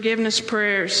those forgiveness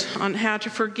prayers on how to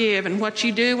forgive and what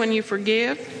you do when you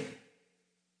forgive.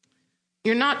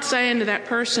 You're not saying to that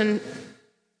person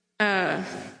that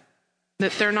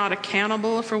they're not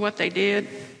accountable for what they did.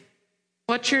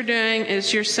 What you're doing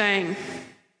is you're saying,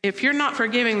 if you're not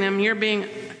forgiving them, you're being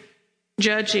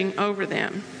judging over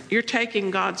them. You're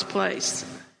taking God's place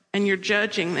and you're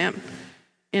judging them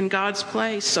in God's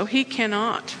place. So he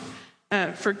cannot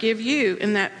forgive you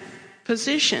in that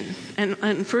position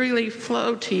and freely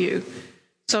flow to you.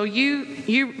 So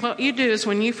you what you do is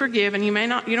when you forgive, and you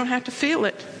don't have to feel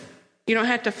it. You don't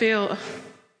have to feel,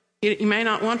 you may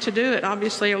not want to do it.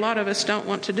 Obviously, a lot of us don't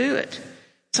want to do it.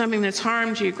 Something that's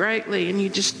harmed you greatly and you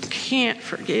just can't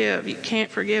forgive. You can't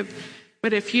forgive.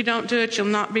 But if you don't do it, you'll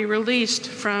not be released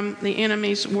from the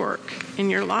enemy's work in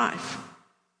your life.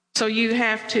 So you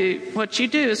have to, what you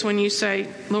do is when you say,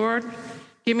 Lord,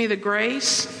 give me the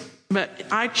grace, but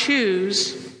I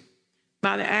choose,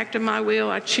 by the act of my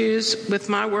will, I choose with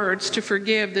my words to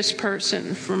forgive this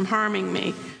person from harming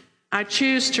me. I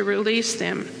choose to release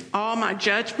them. All my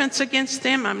judgments against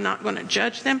them, I'm not going to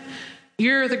judge them.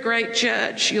 You're the great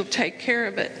judge. You'll take care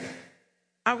of it.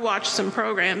 I've watched some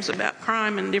programs about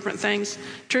crime and different things,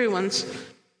 true ones,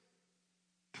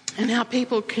 and how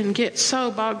people can get so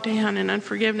bogged down in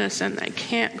unforgiveness and they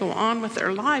can't go on with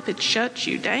their life. It shuts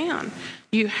you down.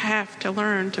 You have to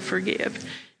learn to forgive.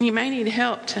 You may need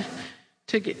help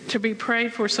to be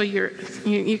prayed for so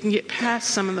you can get past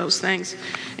some of those things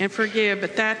and forgive.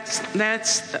 But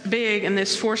that's big in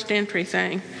this forced entry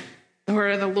thing,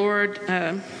 where the Lord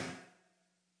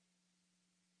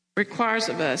requires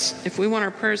of us, if we want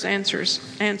our prayers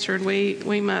answered,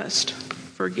 we must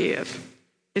forgive.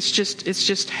 It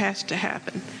just has to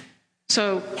happen.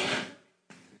 So,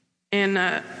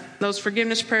 and those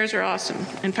forgiveness prayers are awesome.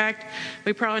 In fact,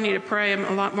 we probably need to pray them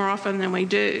a lot more often than we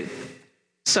do.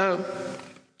 So,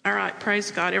 all right, praise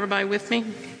God. Everybody with me?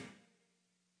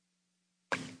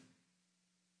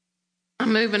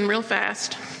 I'm moving real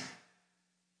fast.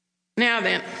 Now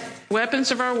then,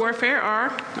 weapons of our warfare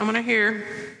are, I want to hear,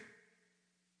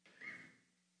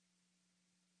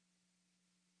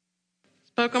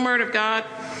 spoken word of God,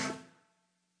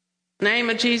 name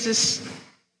of Jesus,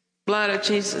 blood of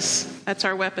Jesus. That's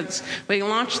our weapons. We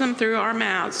launch them through our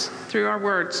mouths, through our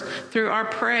words, through our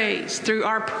praise, through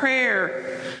our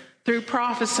prayer, through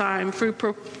prophesying, through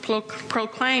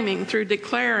proclaiming, through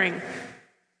declaring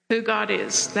who God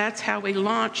is. That's how we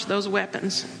launch those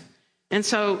weapons. And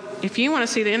so if you want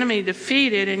to see the enemy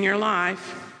defeated in your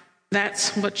life,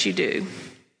 that's what you do.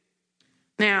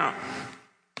 Now,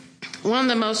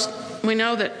 we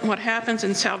know that what happens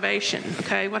in salvation,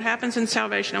 okay? What happens in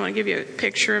salvation, I want to give you a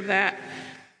picture of that.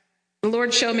 The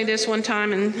Lord showed me this one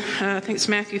time in, I think it's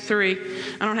Matthew 3.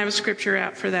 I don't have a scripture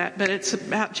out for that, but it's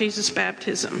about Jesus'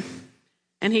 baptism.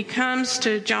 And he comes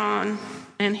to John,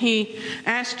 and he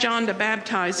asked John to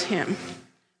baptize him.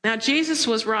 Now, Jesus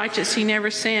was righteous. He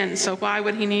never sinned, so why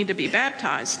would he need to be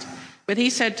baptized? But he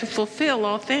said to fulfill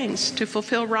all things, to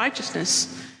fulfill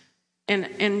righteousness.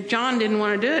 And John didn't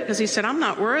want to do it because he said, I'm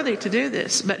not worthy to do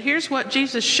this. But here's what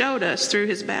Jesus showed us through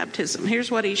his baptism. Here's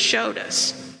what he showed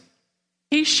us.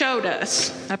 he showed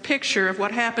us a picture of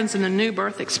what happens in the new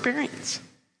birth experience.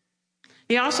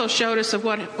 He also showed us of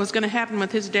what was going to happen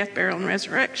with his death, burial, and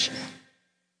resurrection.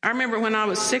 I remember when I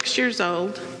was 6 years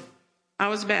old, I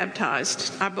was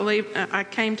baptized. I believe I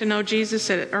came to know Jesus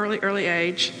at an early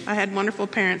age. I had wonderful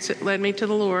parents that led me to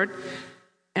the Lord.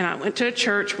 And I went to a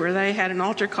church where they had an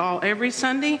altar call every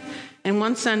Sunday. And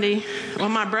one Sunday,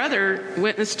 my brother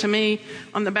witnessed to me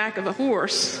on the back of a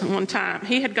horse one time.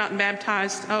 He had gotten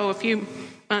baptized, a few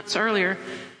months earlier.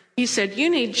 He said, "You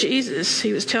need Jesus."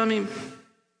 He was telling me,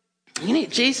 "You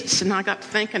need Jesus." And I got to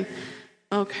thinking,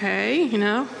 okay,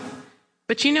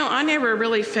 But I never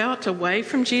really felt away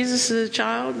from Jesus as a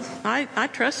child. I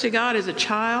trusted God as a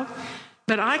child.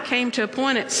 But I came to a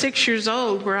point at 6 years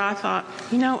old where I thought,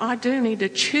 I do need to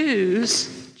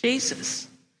choose Jesus.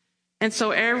 And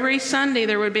so every Sunday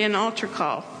there would be an altar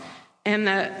call. And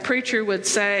the preacher would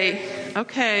say,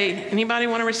 "Okay, anybody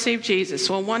want to receive Jesus?"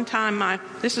 Well, one time,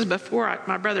 this is before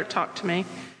my brother talked to me.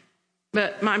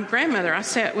 But my grandmother, I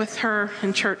sat with her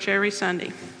in church every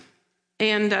Sunday.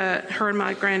 And her and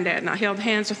my granddad. And I held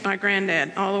hands with my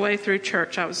granddad all the way through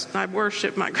church. I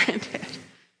worshiped my granddad.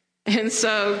 And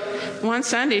so one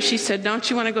Sunday she said, "Don't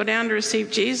you want to go down to receive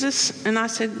Jesus?" And I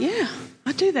said, "Yeah,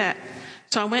 I'll do that."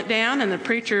 So I went down, and the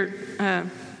preacher, I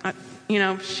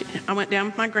went down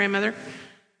with my grandmother.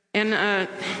 And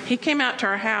he came out to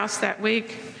our house that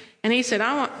week. And he said,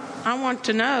 I want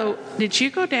to know, did you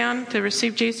go down to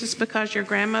receive Jesus because your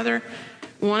grandmother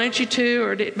wanted you to,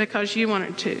 or because you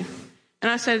wanted to? And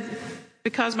I said,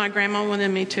 because my grandma wanted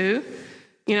me to,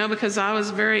 because I was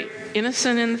very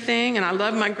innocent in the thing, and I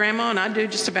loved my grandma, and I'd do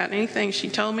just about anything she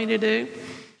told me to do.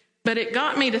 But it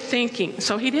got me to thinking.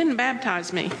 So he didn't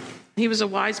baptize me. He was a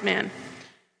wise man,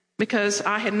 because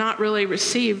I had not really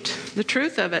received the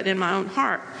truth of it in my own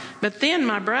heart. But then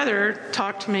my brother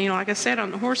talked to me, like I said,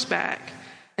 on the horseback.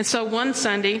 And so one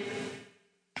Sunday,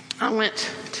 I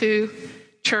went to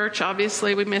church.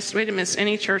 Obviously, we didn't miss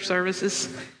any church services.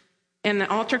 And the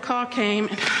altar call came,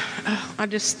 and I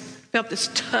just felt this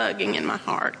tugging in my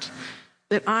heart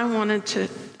that I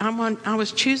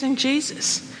was choosing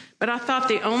Jesus. But I thought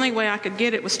the only way I could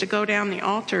get it was to go down the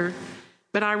altar.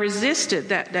 But I resisted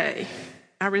that day.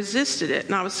 I resisted it,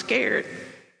 and I was scared.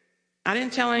 I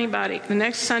didn't tell anybody. The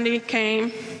next Sunday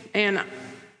came, and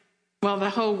the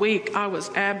whole week I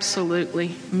was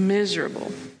absolutely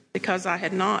miserable because I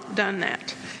had not done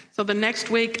that. So the next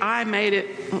week I made it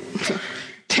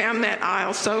down that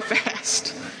aisle so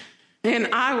fast. And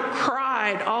I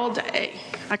cried all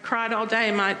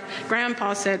day. My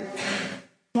grandpa said,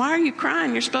 "Why are you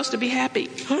crying? You're supposed to be happy."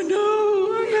 "I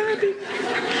know, I'm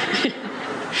happy."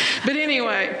 But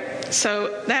anyway,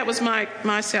 so that was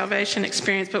my salvation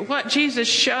experience. But what Jesus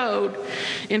showed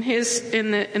in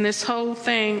this whole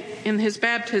thing, in his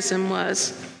baptism,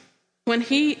 was when let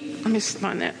me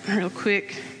find that real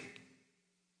quick.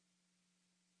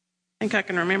 I think I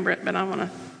can remember it, but I want to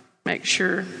make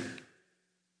sure.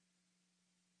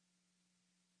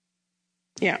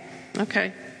 Yeah,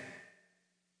 okay.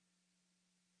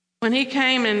 When he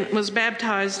came and was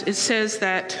baptized, it says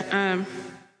that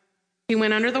he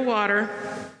went under the water.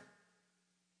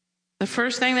 The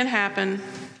first thing that happened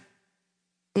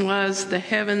was the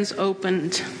heavens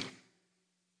opened.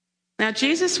 Now,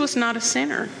 Jesus was not a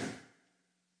sinner,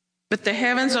 but the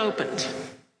heavens opened.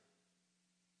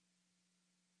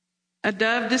 A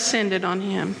dove descended on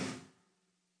him,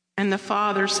 and the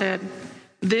Father said,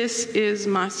 "This is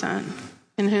my Son,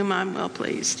 in whom I'm well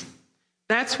pleased."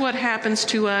 That's what happens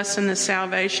to us in the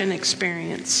salvation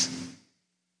experience.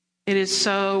 It is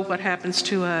so what happens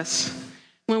to us.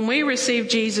 When we receive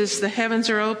Jesus, the heavens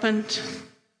are opened.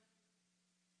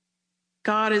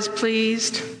 God is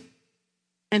pleased,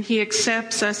 and he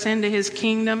accepts us into his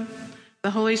kingdom.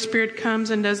 The Holy Spirit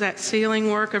comes and does that sealing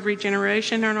work of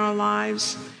regeneration in our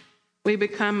lives. We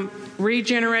become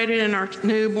regenerated in our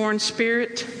newborn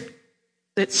spirit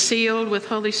that's sealed with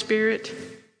Holy Spirit.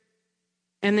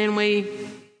 And then we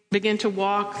begin to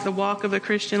walk the walk of a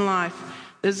Christian life.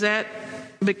 Does that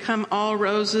become all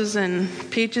roses and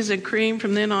peaches and cream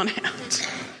from then on out?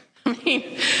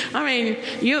 I mean,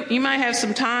 you might have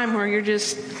some time where you're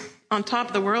just on top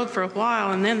of the world for a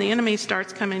while, and then the enemy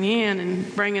starts coming in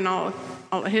and bringing all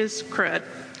of his crud.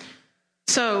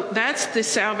 So that's the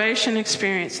salvation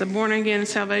experience, the born-again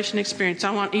salvation experience. I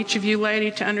want each of you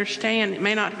ladies to understand it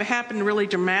may not have happened really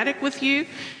dramatic with you.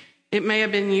 It may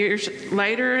have been years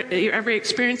later. Every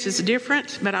experience is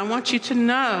different, but I want you to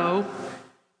know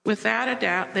without a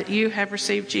doubt that you have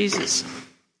received Jesus.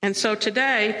 And so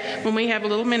today, when we have a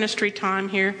little ministry time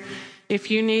here, if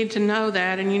you need to know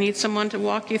that and you need someone to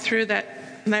walk you through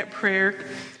that prayer,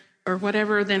 or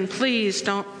whatever, then please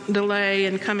don't delay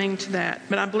in coming to that.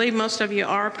 But I believe most of you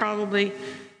are probably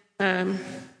have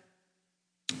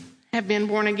been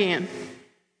born again.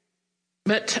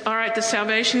 But all right, the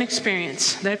salvation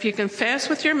experience, that if you confess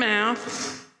with your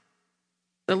mouth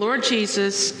the Lord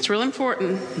Jesus, it's real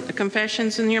important. The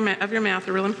confessions of your mouth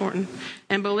are real important.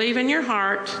 And believe in your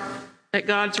heart that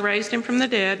God's raised him from the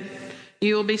dead,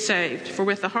 you will be saved. For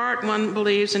with the heart one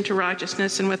believes into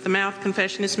righteousness, and with the mouth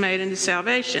confession is made into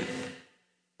salvation.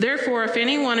 Therefore, if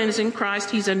anyone is in Christ,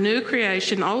 he's a new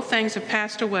creation. Old things have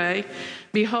passed away.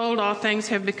 Behold, all things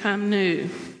have become new.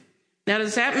 Now,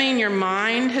 does that mean your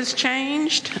mind has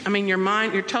changed? I mean,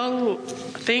 your total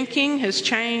thinking has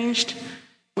changed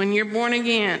when you're born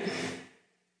again.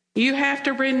 You have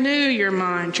to renew your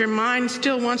mind. Your mind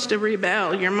still wants to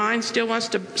rebel. Your mind still wants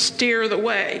to steer the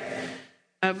way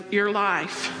of your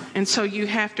life. And so you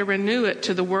have to renew it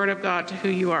to the Word of God, to who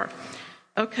you are.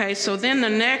 Okay, so then the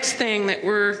next thing that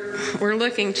we're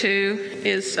looking to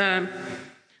is the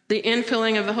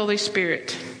infilling of the Holy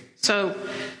Spirit. So,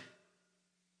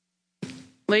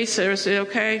 Lisa, is it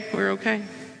okay? We're okay?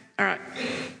 All right.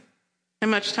 How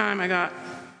much time I got?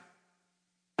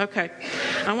 Okay.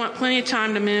 I want plenty of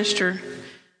time to minister.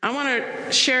 I want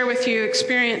to share with you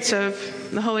experience of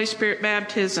the Holy Spirit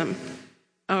baptism,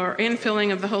 or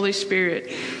infilling of the Holy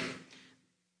Spirit.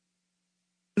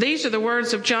 These are the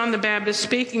words of John the Baptist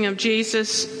speaking of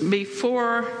Jesus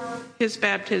before his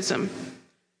baptism.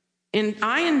 And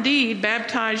I indeed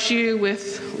baptize you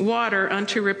with water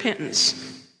unto repentance.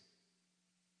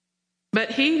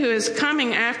 But he who is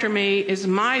coming after me is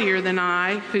mightier than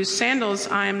I, whose sandals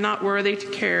I am not worthy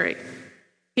to carry.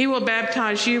 He will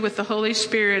baptize you with the Holy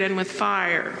Spirit and with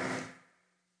fire.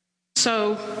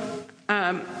 So,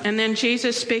 and then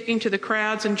Jesus speaking to the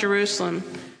crowds in Jerusalem.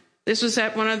 This was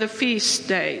at one of the feast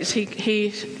days.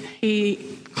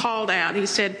 He called out. He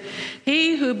said,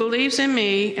 "He who believes in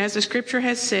me, as the scripture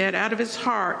has said, out of his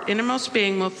heart, innermost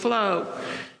being will flow."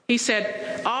 He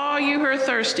said, "All you who are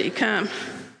thirsty, come."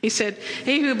 He said,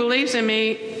 "He who believes in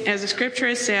me, as the scripture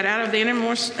has said, out of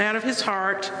his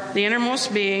heart, the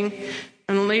innermost being,"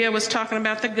 and Leah was talking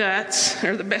about the guts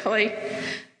or the belly.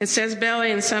 It says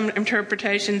belly in some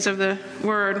interpretations of the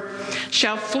word,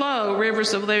 "shall flow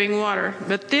rivers of living water."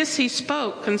 But this he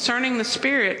spoke concerning the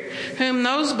Spirit, whom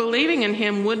those believing in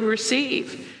him would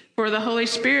receive. For the Holy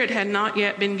Spirit had not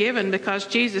yet been given, because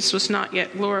Jesus was not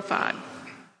yet glorified.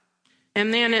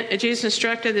 And then Jesus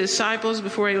instructed the disciples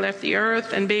before he left the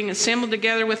earth, and being assembled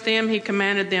together with them, he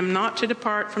commanded them not to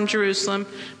depart from Jerusalem,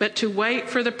 but to wait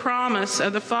for the promise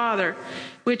of the Father,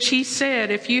 which he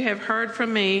said, "If you have heard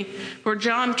from me, for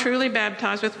John truly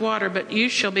baptized with water, but you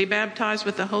shall be baptized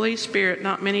with the Holy Spirit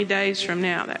not many days from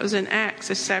now." That was in Acts,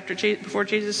 this is before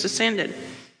Jesus ascended.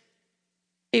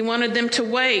 He wanted them to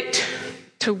wait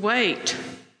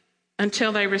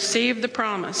until they received the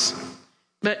promise.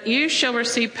 "But you shall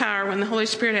receive power when the Holy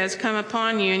Spirit has come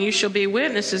upon you, and you shall be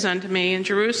witnesses unto me in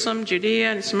Jerusalem,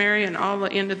 Judea, and Samaria, and all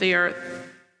the end of the earth."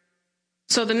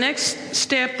 So the next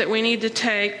step that we need to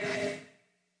take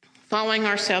following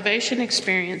our salvation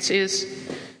experience is,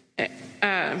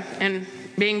 and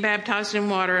being baptized in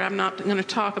water. I'm not going to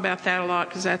talk about that a lot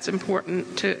because that's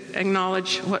important to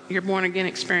acknowledge what your born again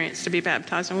experience, to be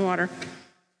baptized in water,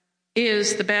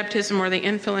 is the baptism or the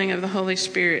infilling of the Holy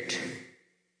Spirit.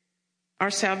 Our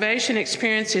salvation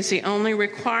experience is the only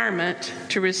requirement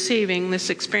to receiving this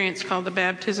experience called the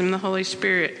baptism of the Holy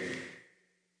Spirit.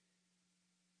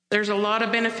 There's a lot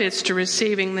of benefits to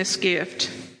receiving this gift.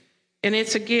 And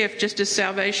it's a gift, just as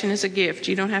salvation is a gift.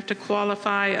 You don't have to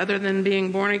qualify other than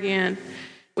being born again.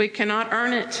 We cannot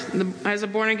earn it. As a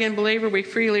born again believer, we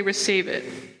freely receive it.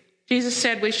 Jesus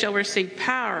said we shall receive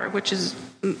power, which is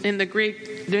in the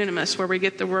Greek dunamis, where we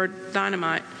get the word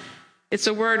dynamite. It's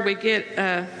a word we get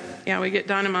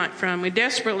dynamite from. We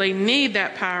desperately need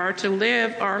that power to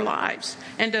live our lives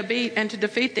and to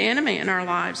defeat the enemy in our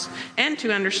lives and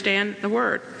to understand the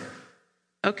word.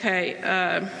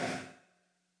 Okay,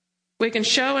 we can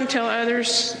show and tell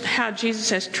others how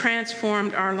Jesus has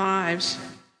transformed our lives.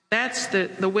 That's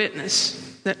the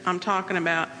witness that I'm talking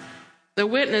about. The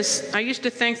witness, I used to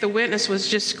think the witness was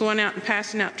just going out and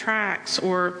passing out tracts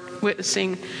or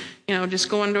witnessing, just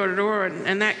going door to door,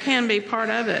 and that can be part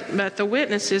of it. But the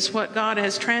witness is what God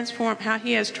has transformed, how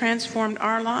he has transformed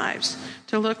our lives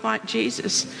to look like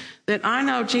Jesus. That I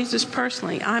know Jesus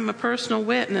personally. I'm a personal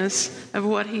witness of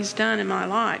what he's done in my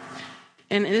life.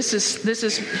 And this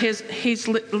is he's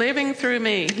living through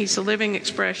me. He's a living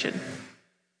expression.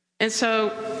 And so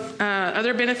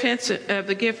other benefits of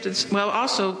the gift is,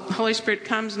 also Holy Spirit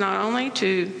comes not only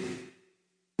to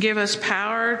give us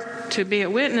power to be a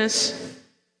witness,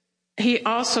 he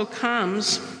also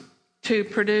comes to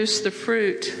produce the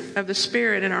fruit of the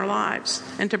Spirit in our lives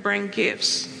and to bring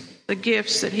gifts, the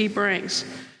gifts that he brings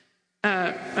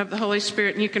of the Holy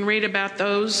Spirit. And you can read about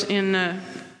those in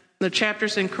the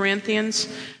chapters in Corinthians.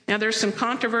 Now, there's some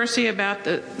controversy about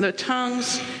the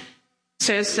tongues. It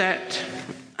says that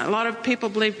a lot of people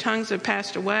believe tongues have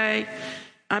passed away.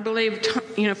 I believe,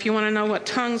 if you want to know what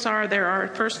tongues are, there are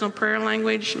personal prayer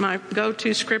language. My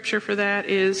go-to scripture for that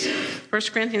is 1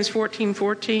 Corinthians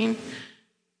 14:14,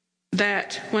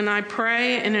 that when I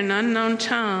pray in an unknown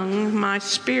tongue, my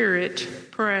spirit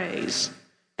prays.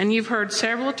 And you've heard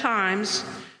several times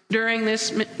during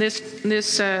this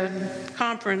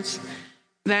conference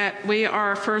that we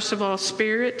are, first of all,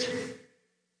 spirit.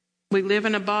 We live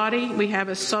in a body. We have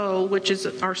a soul, which is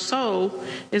our soul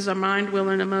is our mind, will,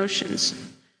 and emotions.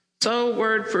 Soul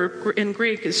word for in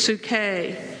Greek is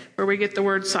psyche, where we get the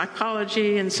word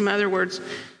psychology and some other words.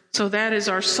 So that is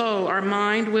our soul, our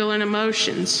mind, will, and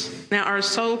emotions. Now, our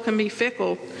soul can be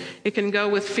fickle. It can go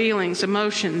with feelings,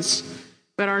 emotions.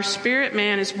 But our spirit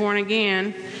man is born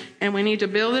again, and we need to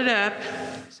build it up.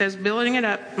 It says building it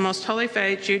up, most holy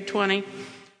faith, Jude 20,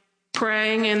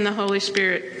 praying in the Holy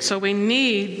Spirit. So we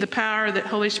need the power that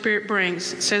Holy Spirit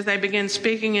brings. It says they begin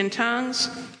speaking in tongues.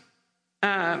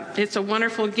 It's a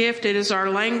wonderful gift. It is our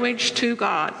language to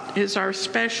God. It is our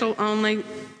special only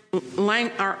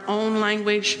our own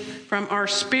language from our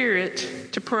spirit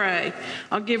to pray.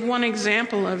 I'll give one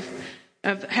example of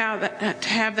how to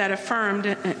have that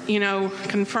affirmed,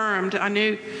 confirmed. I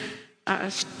knew,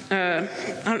 I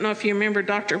don't know if you remember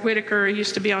Dr. Whitaker. He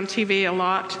used to be on TV a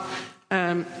lot,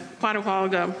 quite a while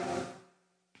ago.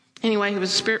 Anyway, he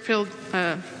was a spirit-filled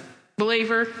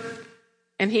believer,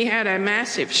 and he had a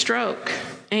massive stroke.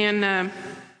 And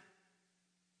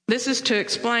this is to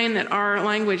explain that our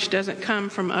language doesn't come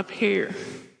from up here.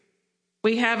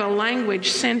 We have a language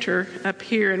center up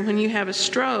here, and when you have a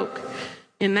stroke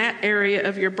in that area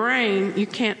of your brain, you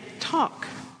can't talk.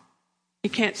 You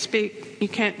can't speak. You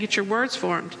can't get your words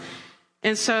formed.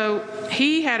 And so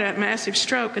he had a massive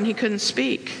stroke, and he couldn't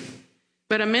speak.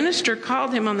 But a minister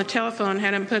called him on the telephone,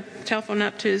 had him put the telephone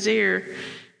up to his ear,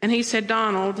 and he said,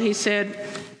 Donald, he started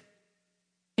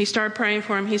praying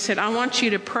for him. He said, I want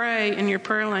you to pray in your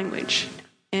prayer language.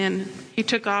 And he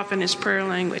took off in his prayer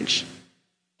language.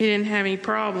 He didn't have any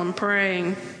problem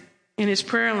praying in his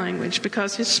prayer language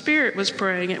because his spirit was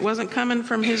praying. It wasn't coming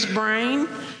from his brain,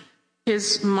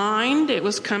 his mind. It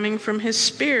was coming from his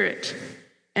spirit.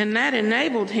 And that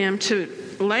enabled him to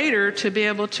later to be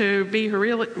able to be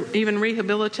even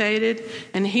rehabilitated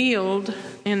and healed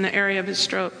in the area of his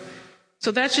stroke. So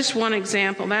that's just one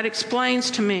example. That explains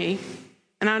to me,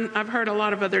 and I've heard a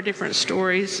lot of other different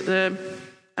stories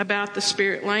about the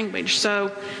spirit language.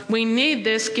 So we need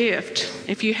this gift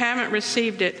if you haven't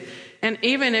received it. And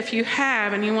even if you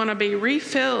have and you want to be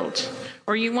refilled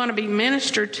or you want to be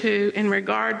ministered to in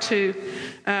regard to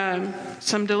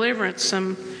some deliverance,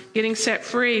 some getting set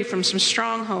free from some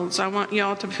strongholds, I want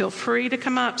y'all to feel free to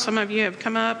come up. Some of you have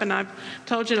come up, and I've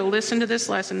told you to listen to this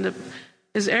lesson.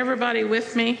 Is everybody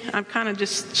with me? I've kind of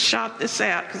just shot this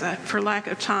out for lack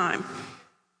of time.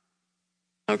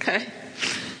 Okay.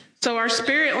 So our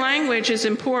spirit language is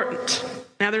important.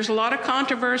 Now, there's a lot of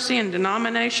controversy in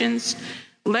denominations.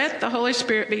 Let the Holy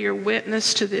Spirit be your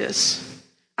witness to this.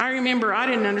 I remember I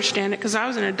didn't understand it because I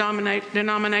was in a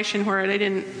denomination where they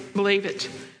didn't believe it.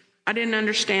 I didn't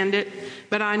understand it,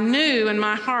 but I knew in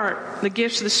my heart the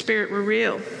gifts of the Spirit were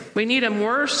real. We need them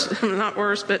not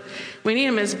worse, but we need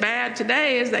them as bad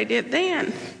today as they did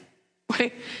then.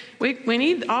 We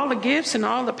need all the gifts and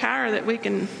all the power that we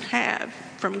can have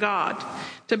from God.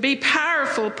 To be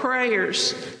powerful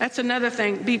prayers. That's another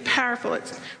thing. Be powerful.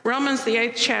 Romans, the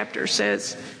 8th chapter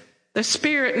says, the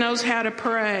Spirit knows how to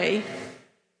pray.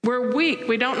 We're weak.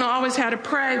 We don't know always how to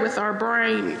pray with our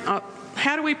brain.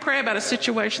 How do we pray about a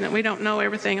situation that we don't know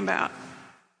everything about?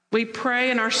 We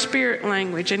pray in our spirit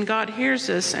language, and God hears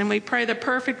us, and we pray the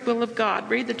perfect will of God.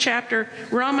 Read the chapter.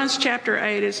 Romans chapter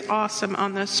 8 is awesome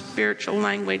on the spiritual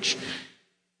language.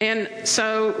 And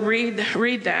so read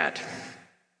that.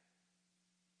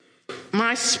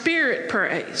 My spirit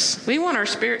prays. We want our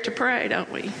spirit to pray,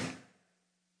 don't we?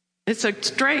 It's a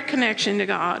straight connection to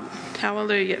God.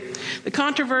 Hallelujah. The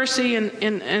controversy in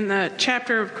the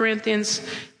chapter of Corinthians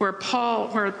where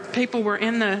people were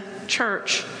in the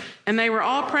church and they were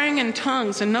all praying in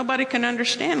tongues and nobody could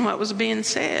understand what was being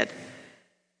said.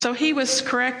 So he was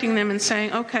correcting them and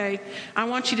saying, okay, I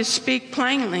want you to speak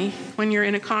plainly when you're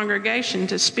in a congregation,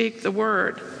 to speak the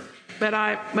word.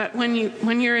 But when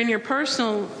you're in your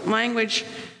personal language,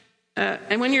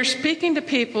 and when you're speaking to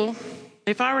people,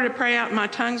 if I were to pray out in my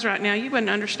tongues right now, you wouldn't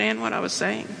understand what I was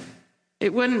saying.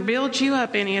 It wouldn't build you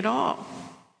up any at all.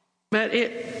 But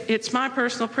it's my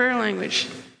personal prayer language.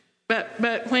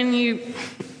 But when you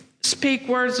speak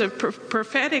words of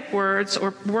prophetic words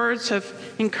or words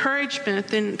of encouragement,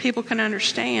 then people can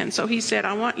understand. So he said,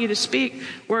 I want you to speak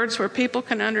words where people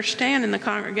can understand in the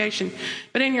congregation.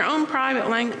 But in your own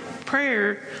private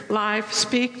prayer life,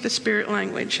 speak the Spirit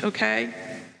language, okay? Is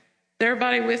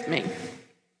everybody with me?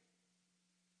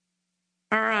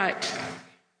 All right.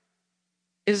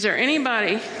 Is there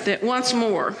anybody that wants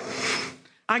more?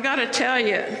 I got to tell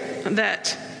you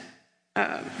that...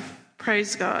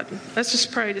 praise God. Let's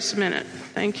just pray just a minute.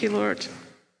 Thank you, Lord.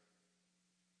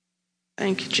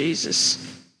 Thank you,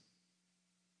 Jesus.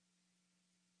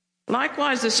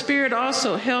 Likewise, the Spirit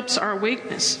also helps our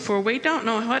weakness, for we don't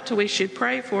know what we should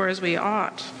pray for as we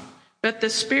ought. But the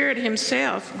Spirit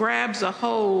himself grabs a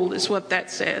hold, is what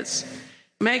that says,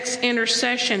 makes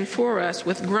intercession for us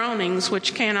with groanings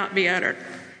which cannot be uttered.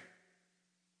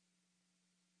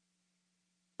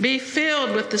 Be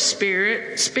filled with the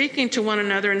Spirit, speaking to one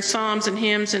another in psalms and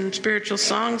hymns and spiritual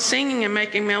songs, singing and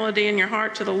making melody in your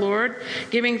heart to the Lord,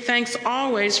 giving thanks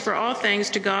always for all things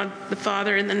to God the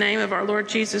Father in the name of our Lord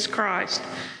Jesus Christ,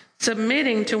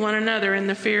 submitting to one another in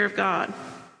the fear of God.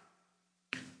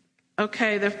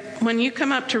 Okay, when you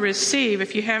come up to receive,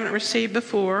 if you haven't received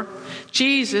before,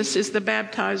 Jesus is the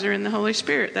baptizer in the Holy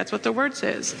Spirit. That's what the Word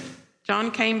says. John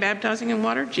came baptizing in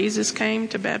water. Jesus came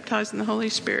to baptize in the Holy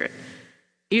Spirit.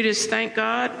 You just thank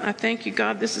God. I thank you,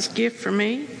 God, this is a gift for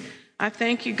me. I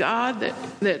thank you, God,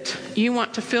 that you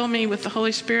want to fill me with the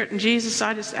Holy Spirit. And Jesus,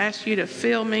 I just ask you to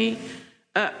fill me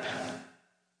up.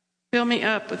 Fill me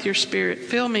up with your Spirit.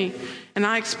 Fill me. And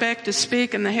I expect to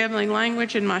speak in the heavenly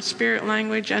language and my spirit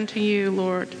language unto you,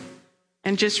 Lord.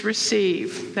 And just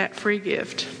receive that free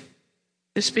gift.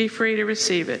 Just be free to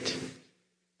receive it.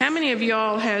 How many of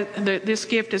y'all this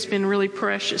gift has been really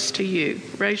precious to you?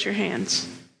 Raise your hands.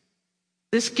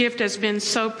 This gift has been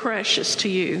so precious to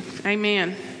you.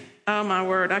 Amen. Oh, my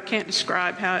word. I can't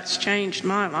describe how it's changed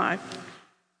my life.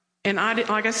 And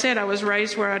like I said, I was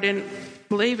raised where I didn't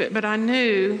believe it, but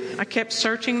I kept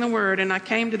searching the Word, and I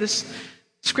came to this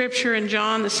scripture in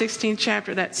John, the 16th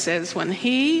chapter, that says, when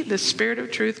He, the Spirit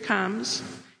of truth, comes,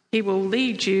 He will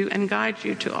lead you and guide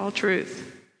you to all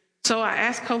truth. So I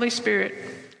ask Holy Spirit,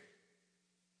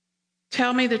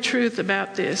 tell me the truth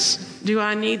about this. Do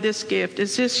I need this gift?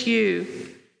 Is this you?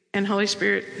 And Holy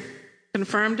Spirit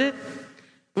confirmed it.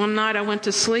 One night I went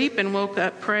to sleep and woke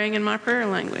up praying in my prayer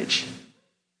language.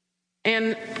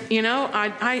 And,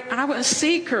 I was a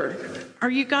seeker. Are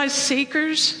you guys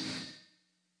seekers?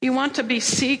 You want to be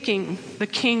seeking the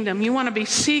kingdom. You want to be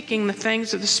seeking the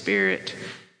things of the Spirit.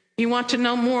 You want to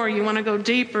know more. You want to go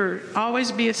deeper.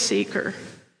 Always be a seeker.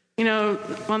 One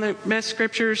of the best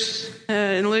scriptures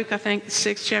in Luke, I think, the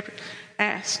 6th chapter,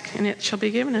 ask, and it shall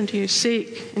be given unto you.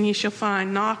 Seek, and ye shall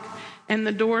find. Knock, and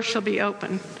the door shall be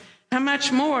open. How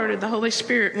much more did the Holy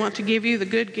Spirit want to give you the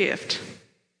good gift?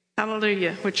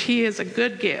 Hallelujah, which He is a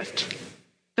good gift.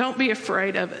 Don't be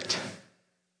afraid of it.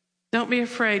 Don't be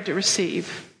afraid to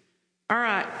receive. All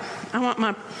right, I want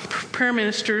my prayer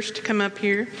ministers to come up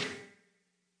here.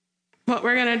 What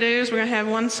we're going to do is we're going to have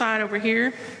one side over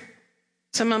here,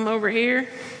 some of them over here.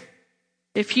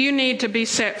 If you need to be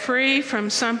set free from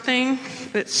something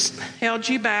that's held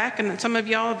you back, and some of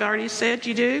y'all have already said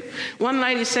you do. One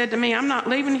lady said to me, I'm not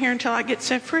leaving here until I get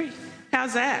set free.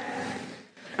 How's that?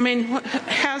 I mean,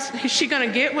 is she going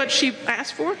to get what she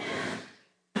asked for?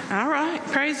 All right,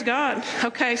 praise God.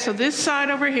 Okay, so this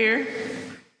side over here,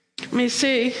 let me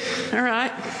see. All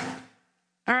right,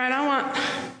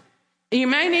 you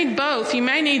may need both. You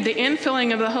may need the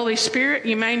infilling of the Holy Spirit.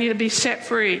 You may need to be set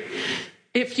free.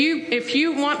 If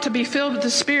you want to be filled with the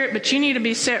Spirit, but you need to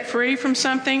be set free from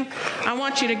something, I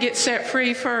want you to get set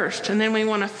free first, and then we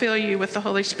want to fill you with the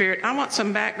Holy Spirit. I want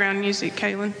some background music,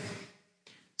 Kaylin.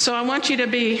 So I want you to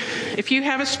be, if you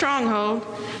have a stronghold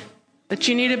that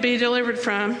you need to be delivered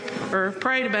from or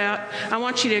prayed about, I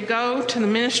want you to go to the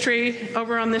ministry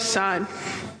over on this side.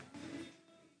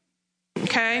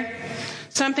 Okay?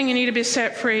 Something you need to be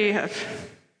set free of.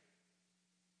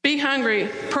 Be hungry.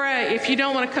 Pray. If you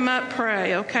don't want to come up,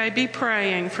 pray, okay? Be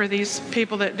praying for these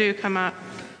people that do come up.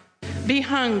 Be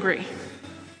hungry,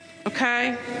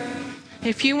 okay?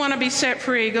 If you want to be set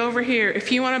free, go over here.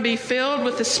 If you want to be filled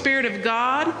with the Spirit of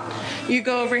God, you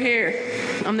go over here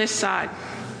on this side.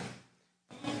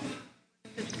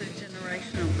 It's the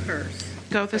generational curse.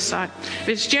 Go this side. If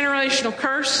it's generational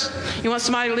curse, you want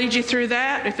somebody to lead you through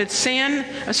that. If it's sin,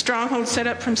 a stronghold set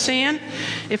up from sin.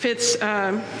 If it's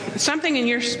something in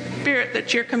your spirit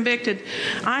that you're convicted,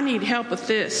 I need help with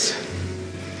this.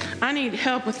 I need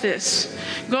help with this.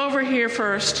 Go over here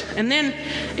first. And then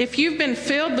if you've been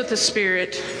filled with the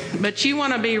Spirit, but you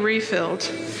want to be refilled.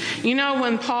 You know,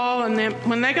 when Paul and them,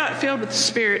 when they got filled with the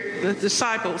Spirit, the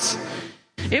disciples,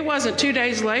 it wasn't 2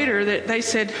 days later that they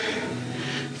said,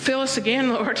 fill us again,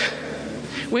 Lord.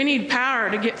 We need power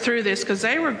to get through this, because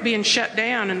they were being shut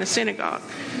down in the synagogue.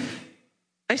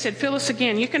 They said, fill us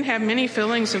again. You can have many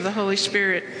fillings of the Holy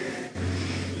Spirit.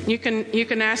 You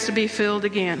can ask to be filled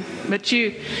again. But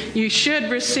you should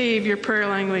receive your prayer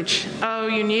language. Oh,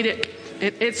 you need it.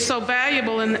 It's so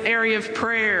valuable in the area of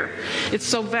prayer. It's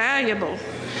so valuable.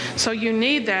 So you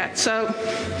need that. So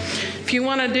if you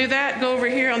want to do that, go over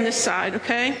here on this side,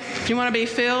 okay? If you want to be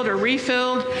filled or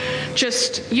refilled,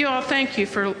 just, you all, thank you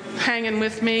for hanging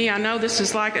with me. I know this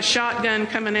is like a shotgun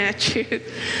coming at you,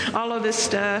 all of this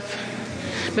stuff.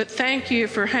 But thank you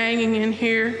for hanging in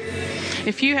here.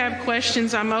 If you have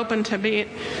questions, I'm open to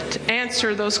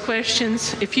answer those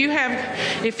questions. If you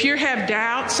have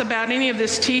doubts about any of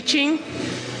this teaching,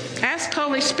 ask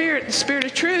Holy Spirit, the Spirit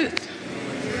of truth.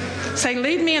 Say,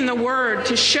 lead me in the Word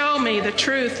to show me the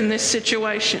truth in this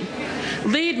situation.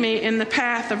 Lead me in the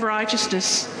path of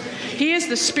righteousness. He is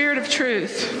the Spirit of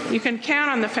truth. You can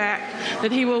count on the fact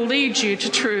that He will lead you to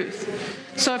truth.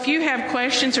 So if you have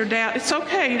questions or doubt, it's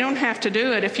okay. You don't have to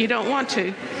do it if you don't want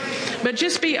to. But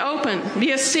just be open.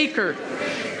 Be a seeker.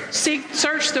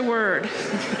 Search the Word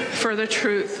for the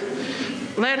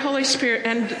truth. Let Holy Spirit,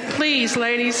 and please,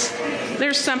 ladies,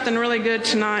 there's something really good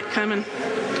tonight coming.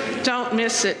 Don't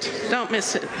miss it. Don't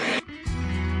miss it.